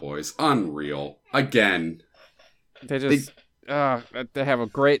Cowboys. Unreal. Again. They have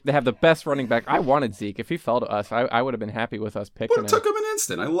the best running back. I wanted Zeke. If he fell to us, I would have been happy with us picking him. It took him an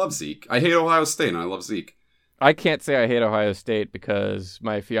instant. I love Zeke. I hate Ohio State and I love Zeke. I can't say I hate Ohio State because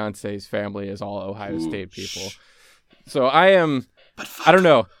my fiance's family is all Ohio State people. So I don't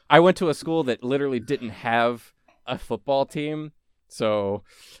know. I went to a school that literally didn't have a football team. So,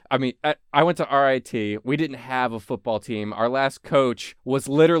 I mean, I went to RIT. We didn't have a football team. Our last coach was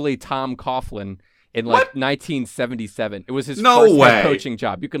literally Tom Coughlin in 1977. It was his first head coaching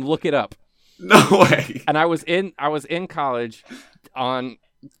job. You can look it up. No way. And I was in college on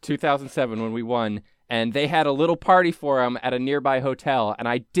 2007 when we won. And they had a little party for him at a nearby hotel. And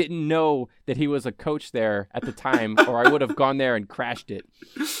I didn't know that he was a coach there at the time, or I would have gone there and crashed it.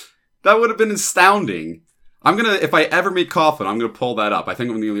 That would have been astounding. If I ever meet Coughlin, I'm going to pull that up. I think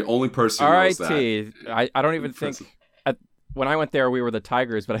I'm the only person who knows that. I don't even think, when I went there, we were the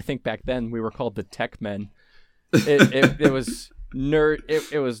Tigers, but I think back then we were called the Tech Men. It was nerd.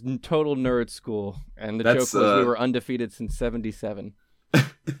 It was total nerd school. And the joke was we were undefeated since 77.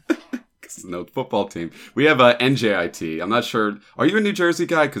 No football team. We have a NJIT. I'm not sure. Are you a New Jersey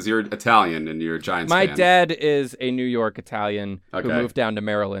guy? Because you're Italian and you're a Giants fan. My dad is a New York Italian who moved down to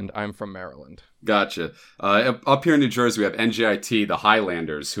Maryland. I'm from Maryland. Gotcha. Up here in New Jersey, we have NJIT, the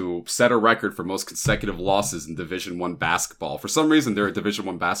Highlanders, who set a record for most consecutive losses in Division I basketball. For some reason, they're a Division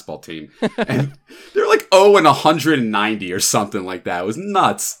I basketball team. And they're like 0-190 or something like that. It was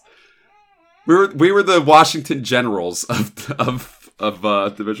nuts. We were the Washington Generals of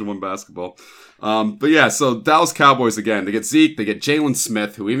Division I basketball. But yeah, so Dallas Cowboys again. They get Zeke, they get Jalen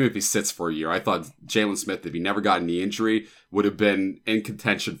Smith, who even if he sits for a year, I thought Jalen Smith, if he never got a knee injury, would have been in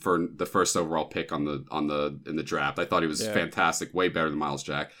contention for the first overall pick in the draft. I thought he was fantastic, way better than Miles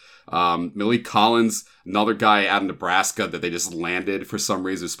Jack. Malik Collins, another guy out of Nebraska that they just landed for some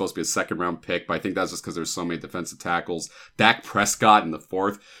reason. It was supposed to be a second round pick, but I think that's just because there's so many defensive tackles. Dak Prescott in the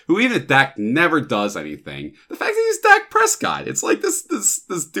 4th, who even if Dak never does anything, the fact that he's Dak Prescott, it's like this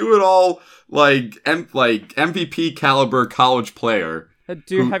do it all like MVP caliber college player.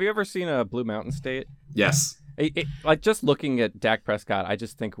 Dude, have you ever seen a Blue Mountain State? Yes. Like just looking at Dak Prescott, I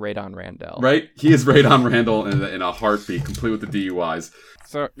just think Radon Randall. Right? He is Radon Randall in a heartbeat, complete with the DUIs.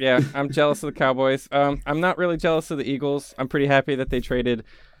 So, yeah, I'm jealous of the Cowboys. I'm not really jealous of the Eagles. I'm pretty happy that they traded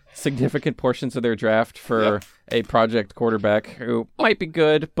significant portions of their draft for a project quarterback who might be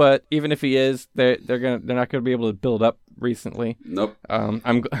good, but even if he is, they're not gonna be able to build up recently. Nope.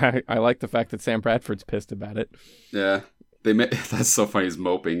 I like the fact that Sam Bradford's pissed about it. Yeah. That's so funny. He's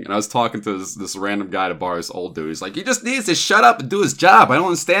moping, and I was talking to this random guy at a bar. This old dude. He's like, "He just needs to shut up and do his job. I don't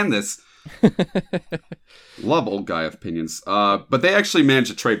understand this." Love old guy opinions. But they actually managed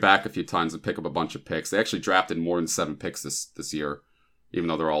to trade back a few times and pick up a bunch of picks. They actually drafted more than 7 picks this year, even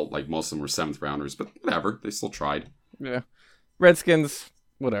though they're all like most of them were 7th rounders. But whatever, they still tried. Yeah, Redskins,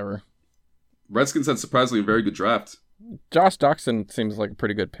 whatever. Redskins had surprisingly a very good draft. Josh Doctson seems like a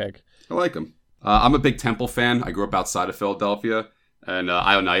pretty good pick. I like him. I'm a big Temple fan. I grew up outside of Philadelphia, and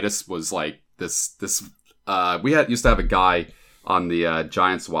Ioannidis was like this. We used to have a guy on the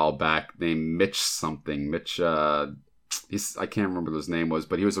Giants a while back named Mitch something. I can't remember what his name was,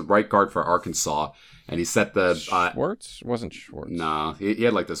 but he was a right guard for Arkansas, and he set the Schwartz? Wasn't Schwartz? No, he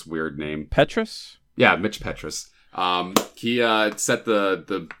had like this weird name. Petrus? Yeah, Mitch Petrus. He set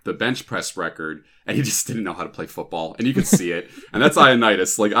the bench press record, and he just didn't know how to play football, and you could see it. And that's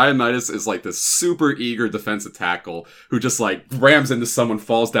Ioannidis. Like, Ioannidis is like this super eager defensive tackle who just like rams into someone,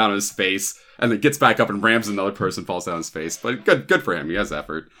 falls down on his face, and then gets back up and rams another person, falls down on his face. But good for him. He has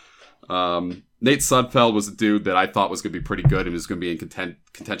effort. Nate Sudfeld was a dude that I thought was going to be pretty good and was going to be in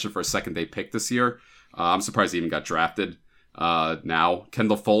contention for a second-day pick this year. I'm surprised he even got drafted. Now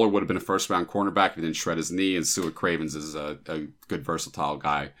Kendall Fuller would have been a first-round cornerback if he didn't shred his knee, and Stewart Cravens is a good versatile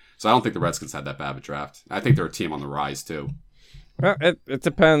guy. So I don't think the Redskins had that bad of a draft. I think they're a team on the rise too. Well, it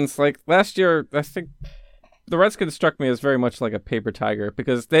depends. Like last year, I think the Redskins struck me as very much like a paper tiger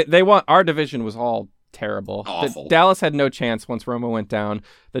because they want our division was all terrible. Awful. Dallas had no chance once Romo went down.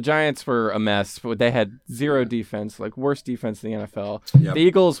 The Giants were a mess. They had zero defense, like worst defense in the NFL. Yep. The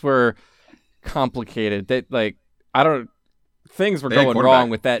Eagles were complicated. Things were They had going wrong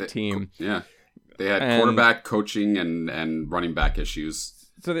with that team. Yeah. They had quarterback, coaching, and running back issues.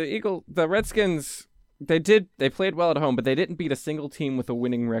 So the Redskins, they played well at home, but they didn't beat a single team with a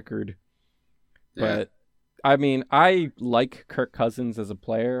winning record. Yeah. But I mean, I like Kirk Cousins as a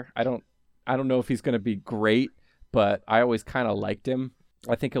player. I don't know if he's going to be great, but I always kind of liked him.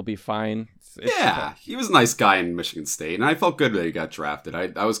 I think he'll be fine. He was a nice guy in Michigan State, and I felt good that he got drafted.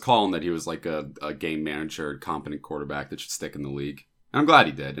 I was calling that he was like a game manager, competent quarterback that should stick in the league. And I'm glad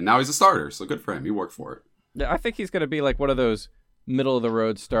he did, and now he's a starter, so good for him. He worked for it. Yeah, I think he's going to be like one of those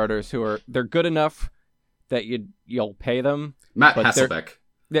middle-of-the-road starters they're good enough that you'll pay them. Matt Hasselbeck.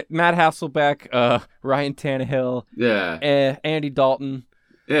 Matt Hasselbeck, Ryan Tannehill. Yeah. Andy Dalton.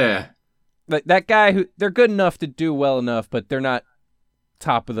 Yeah. Like that guy they're good enough to do well enough, but they're not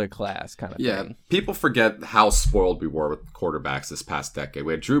top of the class kind of thing. Yeah, people forget how spoiled we were with quarterbacks this past decade.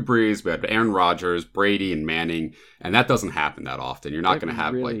 We had Drew Brees, we had Aaron Rodgers, Brady, and Manning, and that doesn't happen that often. You're not going to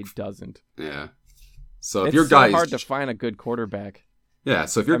have really doesn't. Yeah. So if it's your guy's hard to find a good quarterback. Yeah,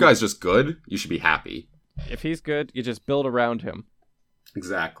 so if your guy's just good, you should be happy. If he's good, you just build around him.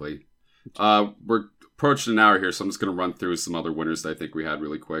 Exactly. We're approaching an hour here, so I'm just going to run through some other winners that I think we had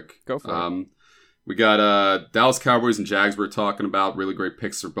really quick. Go for it. We got Dallas Cowboys and Jags we're talking about. Really great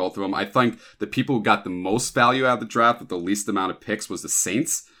picks for both of them. I think the people who got the most value out of the draft with the least amount of picks was the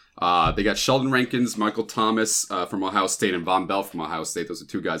Saints. They got Sheldon Rankins, Michael Thomas from Ohio State, and Von Bell from Ohio State. Those are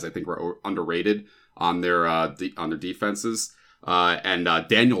two guys I think were underrated on their defenses. And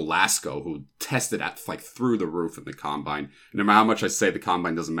Daniel Lasco, who tested at like through the roof in the combine. And no matter how much I say the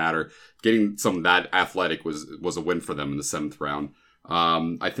combine doesn't matter, getting some of that athletic was a win for them in the 7th round.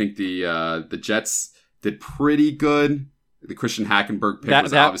 I think the Jets did pretty good. The Christian Hackenberg pick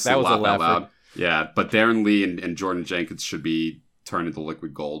was obviously laugh out loud. Yeah, but Darren Lee and Jordan Jenkins should be turned into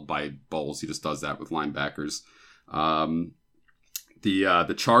liquid gold by Bowles. He just does that with linebackers.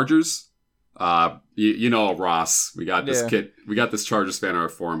 The Chargers. You know Ross. We got this kid. We got this Chargers fan on our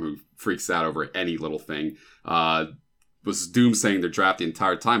forum who freaks out over any little thing. Was doomsaying their draft the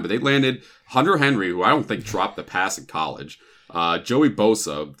entire time, but they landed Hunter Henry, who I don't think dropped the pass in college. Joey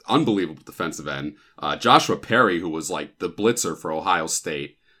Bosa, unbelievable defensive end. Joshua Perry, who was like the blitzer for Ohio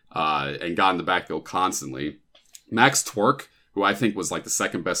State, and got in the backfield constantly. Max Twerk, who I think was like the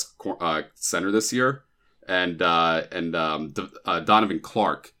second best center this year, and Donovan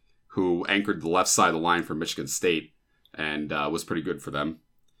Clark, who anchored the left side of the line for Michigan State and was pretty good for them.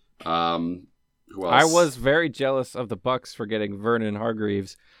 Who else? I was very jealous of the Bucks for getting Vernon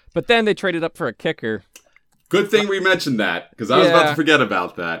Hargreaves, but then they traded up for a kicker. Good thing we mentioned that, because I was about to forget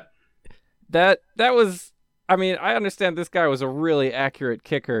about that. That was, I mean, I understand this guy was a really accurate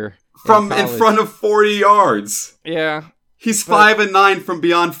kicker. From in front of 40 yards. Yeah. He's 5-9 from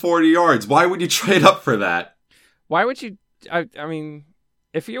beyond 40 yards. Why would you trade up for that? Why would you, I mean,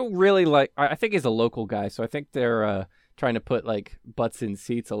 if you really like, I think he's a local guy, so I think they're trying to put like butts in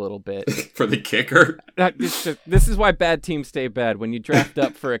seats a little bit. For the kicker? This is why bad teams stay bad, when you draft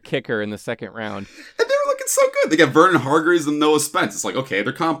up for a kicker in the 2nd round. And they were looking so good. They got Vernon Hargreaves and Noah Spence. It's like, okay,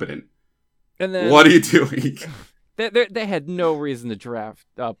 they're competent. And then what are you doing? They had no reason to draft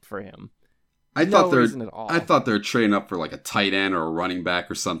up for him. I thought they were trading up for like a tight end or a running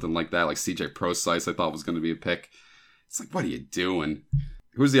back or something like that, like CJ Prosise I thought was going to be a pick. It's like, what are you doing?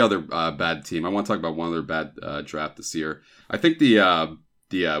 Who's the other bad team? I want to talk about one other bad draft this year. I think the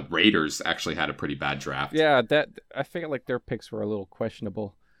Raiders actually had a pretty bad draft. Yeah, I feel like their picks were a little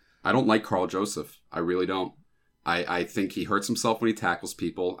questionable. I don't like Carl Joseph. I really don't. I think he hurts himself when he tackles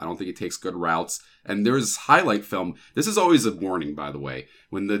people. I don't think he takes good routes. And there's highlight film. This is always a warning, by the way.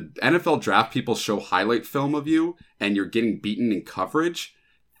 When the NFL draft people show highlight film of you and you're getting beaten in coverage,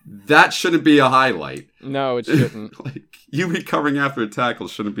 that shouldn't be a highlight. No, it shouldn't. Like, you recovering after a tackle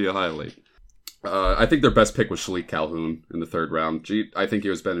shouldn't be a highlight. I think their best pick was Shalik Calhoun in the 3rd round. I think he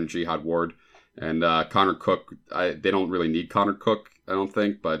was better than Jihad Ward. And Connor Cook, they don't really need Connor Cook, I don't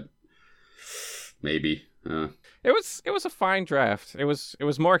think, but maybe. It was a fine draft. It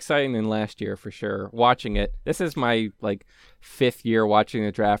was more exciting than last year for sure. Watching it, this is my like 5th year watching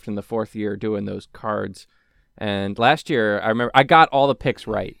the draft and the 4th year doing those cards. And last year, I remember I got all the picks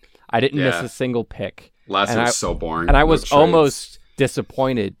right. I didn't miss a single pick. Last year was so boring, and I was almost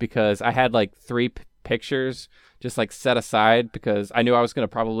disappointed because I had like 3 pictures just like set aside because I knew I was going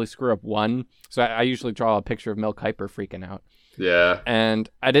to probably screw up one. So I usually draw a picture of Mel Kiper freaking out. Yeah. And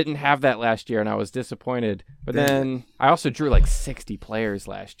I didn't have that last year, and I was disappointed. But then I also drew like 60 players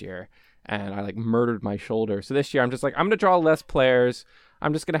last year, and I like murdered my shoulder. So this year I'm just like, I'm going to draw less players.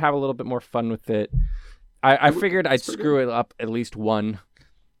 I'm just going to have a little bit more fun with it. I figured I'd screw it up at least one,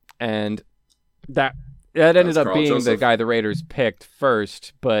 and that ended up being the guy the Raiders picked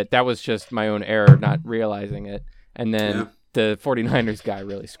first, but that was just my own error not realizing it. And then the 49ers guy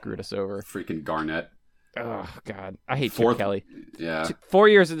really screwed us over. Freaking Garnett. Oh, God. I hate Chip Kelly. Yeah. 4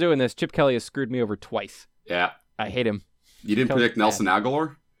 years of doing this, Chip Kelly has screwed me over twice. Yeah. I hate him. You didn't predict Nelson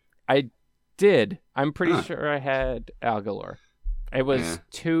Agholor? I did. I'm pretty sure I had Agholor. It was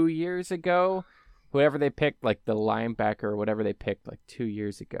 2 years ago. Whoever they picked, like the linebacker or whatever they picked like 2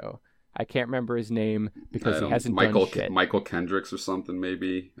 years ago. I can't remember his name because he hasn't done shit. Michael Kendricks or something,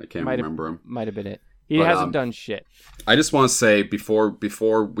 maybe. I can't remember him. Might have been it. He hasn't done shit. I just want to say, before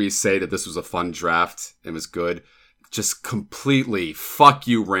we say that this was a fun draft, it was good, just completely fuck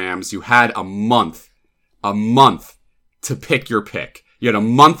you, Rams. You had a month to pick your pick. You had a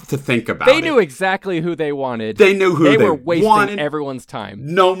month to think about it. They knew exactly who they wanted. They knew who they were wasting wanted. Everyone's time.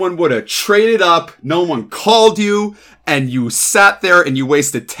 No one would have traded up. No one called you. And you sat there and you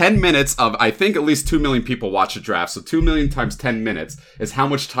wasted 10 minutes of, I think at least 2 million people watch the draft. So 2 million times 10 minutes is how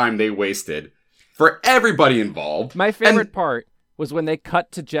much time they wasted for everybody involved. My favorite part was when they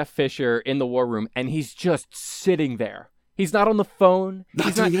cut to Jeff Fisher in the war room and he's just sitting there. He's not on the phone.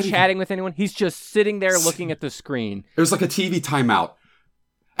 He's not chatting with anyone. He's just sitting there looking at the screen. It was like a TV timeout.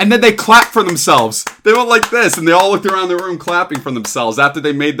 And then they clapped for themselves. They went like this, and they all looked around the room clapping for themselves after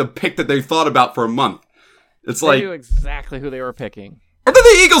they made the pick that they thought about for a month. It's like... They knew exactly who they were picking. And then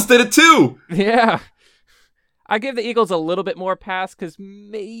the Eagles did it too! Yeah. I give the Eagles a little bit more pass, because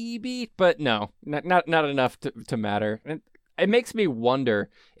maybe... But no, not enough to matter. It makes me wonder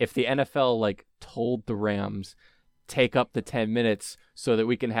if the NFL, like, told the Rams, take up the 10 minutes so that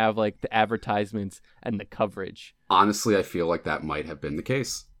we can have, like, the advertisements and the coverage. Honestly, I feel like that might have been the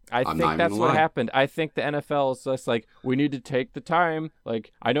case. I think that's what happened. I think the NFL is just like, we need to take the time.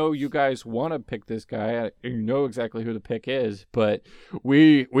 Like, I know you guys want to pick this guy. You know exactly who the pick is, but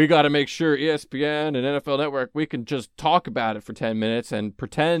we got to make sure ESPN and NFL Network, we can just talk about it for 10 minutes and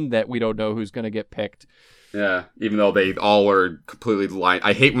pretend that we don't know who's going to get picked. Yeah, even though they all are completely lying.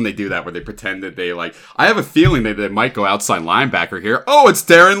 I hate when they do that, where they pretend that they like, I have a feeling that they might go outside linebacker here. Oh, it's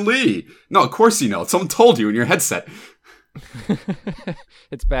Darren Lee. No, of course you know. Someone told you in your headset.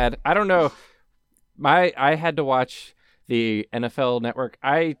 It's bad. I don't know. I had to watch the NFL Network.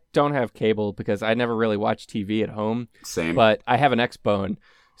 I don't have cable because I never really watch TV at home. Same. But I have an Xbone.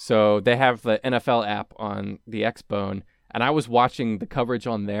 So they have the NFL app on the Xbone. And I was watching the coverage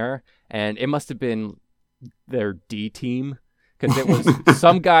on there. And it must have been their D team. Because it was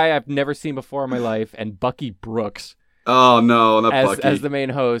some guy I've never seen before in my life. And Bucky Brooks. Oh, no, not Bucky. As the main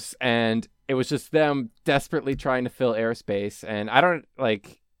host. And it was just them desperately trying to fill airspace. And I don't,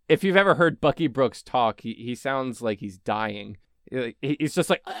 like... If you've ever heard Bucky Brooks talk, he sounds like he's dying. He's just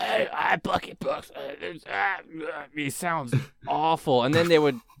like, hey, Bucky Brooks. He sounds awful. And then they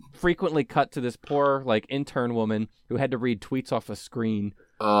would frequently cut to this poor like intern woman who had to read tweets off a screen.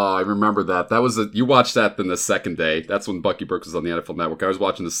 Oh, I remember that. That was you watched that then the second day. That's when Bucky Brooks was on the NFL Network. I was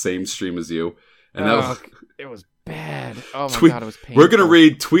watching the same stream as you, and it was bad. Oh my God, it was painful. We're gonna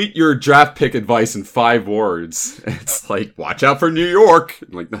read tweet your draft pick advice in 5 words. It's like, watch out for New York.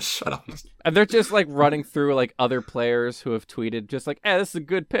 I'm like, no, shut up. And they're just like running through like other players who have tweeted just like, this is a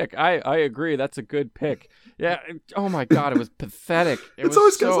good pick. I agree, that's a good pick. Yeah. Oh my God, it was pathetic. It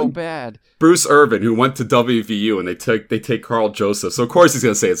was so bad. Bruce Irvin, who went to WVU, and they take Carl Joseph, so of course he's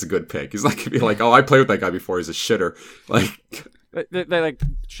gonna say it's a good pick. He's not gonna be like, oh, I played with that guy before. He's a shitter. Like. They like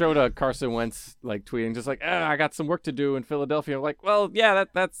showed a Carson Wentz like tweeting just like, I got some work to do in Philadelphia. I'm like, well, yeah,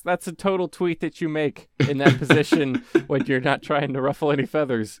 that's a total tweet that you make in that position when you're not trying to ruffle any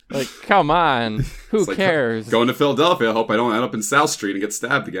feathers. Like, come on, who cares? Going to Philadelphia, I hope I don't end up in South Street and get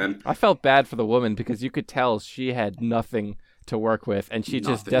stabbed again. I felt bad for the woman because you could tell she had nothing to work with, and she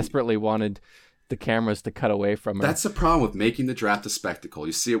just desperately wanted the cameras to cut away from her. That's the problem with making the draft a spectacle.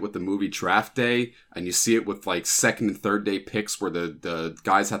 You see it with the movie Draft Day, and you see it with like second and third day picks where the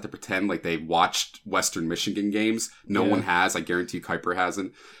guys have to pretend like they watched Western Michigan games. No one has. I guarantee you Kuiper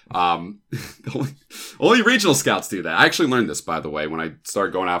hasn't. Only regional scouts do that. I actually learned this, by the way, when I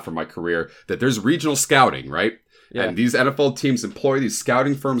started going out for my career, that there's regional scouting, right? Yeah. And these NFL teams employ these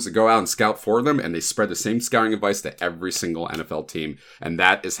scouting firms to go out and scout for them, and they spread the same scouting advice to every single NFL team. And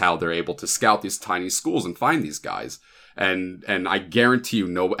that is how they're able to scout these tiny schools and find these guys. And I guarantee you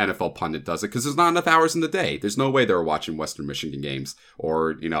no NFL pundit does it because there's not enough hours in the day. There's no way they're watching Western Michigan games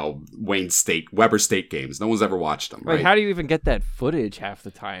or, Weber State games. No one's ever watched them, right? Like, how do you even get that footage half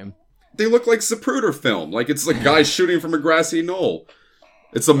the time? They look like Zapruder film. Like, it's like guys shooting from a grassy knoll.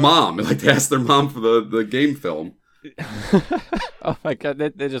 It's a mom. Like, they asked their mom for the game film. Oh my God,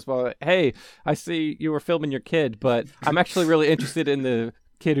 they just want, hey, I see you were filming your kid, but I'm actually really interested in the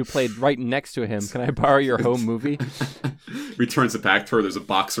kid who played right next to him. Can I borrow your home movie? Returns it back to her. There's a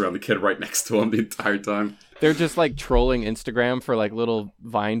box around the kid right next to him the entire time. They're just like trolling Instagram for like little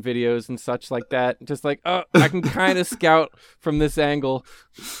Vine videos and such like that. Just like, oh, I can kind of scout from this angle.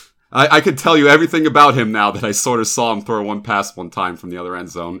 I could tell you everything about him now that I sort of saw him throw one pass one time from the other end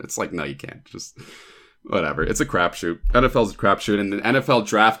zone. It's like, no, you can't. Just whatever. It's a crapshoot. NFL's a crapshoot. And the NFL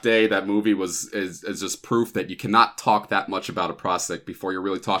Draft Day, that movie is just proof that you cannot talk that much about a prospect before you're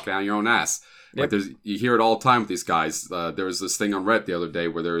really talking out of your own ass. Yep. Like you hear it all the time with these guys. There was this thing on Reddit the other day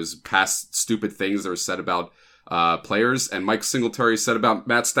where there was past stupid things that were said about players, and Mike Singletary said about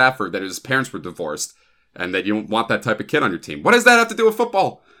Matt Stafford that his parents were divorced and that you don't want that type of kid on your team. What does that have to do with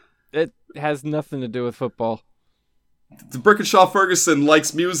football? It has nothing to do with football. Brickenshaw Ferguson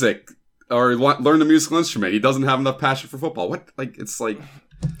likes music or learn a musical instrument. He doesn't have enough passion for football. What? Like, it's like,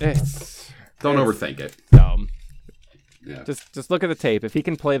 don't overthink it. Dumb. Yeah. Just look at the tape. If he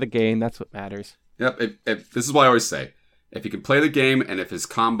can play the game, that's what matters. Yep. If this is what I always say. If he can play the game and if his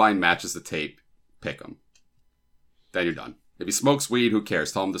combine matches the tape, pick him. Then you're done. If he smokes weed, who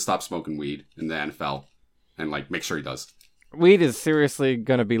cares? Tell him to stop smoking weed in the NFL and make sure he does. Weed is seriously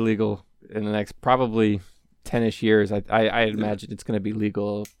going to be legal in the next probably 10-ish years. I imagine it's going to be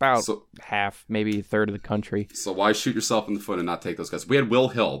legal about half, maybe a third of the country. So why shoot yourself in the foot and not take those guys? We had Will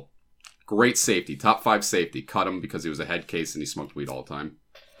Hill, great safety, top 5 safety. Cut him because he was a head case and he smoked weed all the time.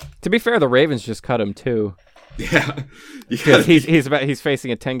 To be fair, the Ravens just cut him too. Yeah. Because he's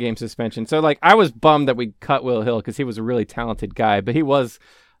facing a 10-game suspension. So I was bummed that we cut Will Hill because he was a really talented guy, but he was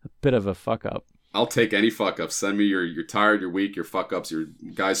a bit of a fuck up. I'll take any fuck ups. Send me you're tired, you're weak, your fuck ups, your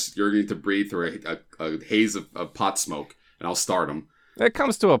guys you're going to breathe through a haze of pot smoke, and I'll start him. It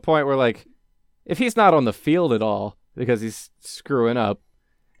comes to a point where if he's not on the field at all because he's screwing up,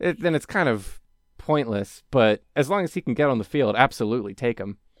 then it's kind of pointless. But as long as he can get on the field, absolutely take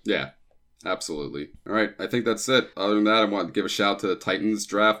him. Yeah, absolutely. All right, I think that's it. Other than that, I want to give a shout to the Titans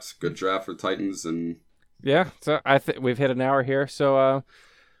draft. Good draft for the Titans, and yeah. So I think we've hit an hour here. So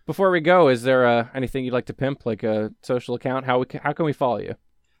before we go, is there anything you'd like to pimp, like a social account? How can we follow you?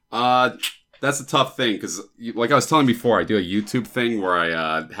 That's a tough thing because, like I was telling before, I do a YouTube thing where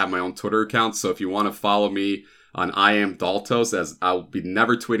I have my own Twitter account. So if you want to follow me on I Am Daltos, as I'll be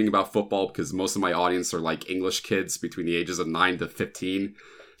never tweeting about football because most of my audience are English kids between the ages of 9 to 15.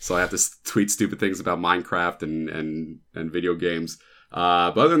 So I have to tweet stupid things about Minecraft and video games.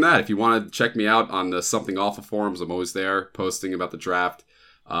 But other than that, if you want to check me out on the Something Awful forums, I'm always there posting about the draft.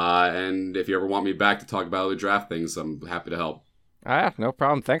 And if you ever want me back to talk about other draft things, I'm happy to help. No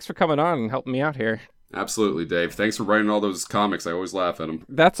problem. Thanks for coming on and helping me out here. Absolutely, Dave. Thanks for writing all those comics. I always laugh at them.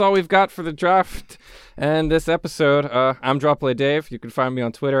 That's all we've got for the draft and this episode. I'm Drawplay Dave. You can find me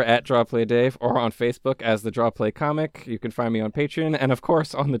on Twitter at DrawPlayDave or on Facebook as the Drawplay Comic. You can find me on Patreon and, of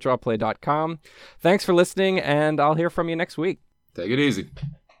course, on thedrawplay.com. Thanks for listening, and I'll hear from you next week. Take it easy.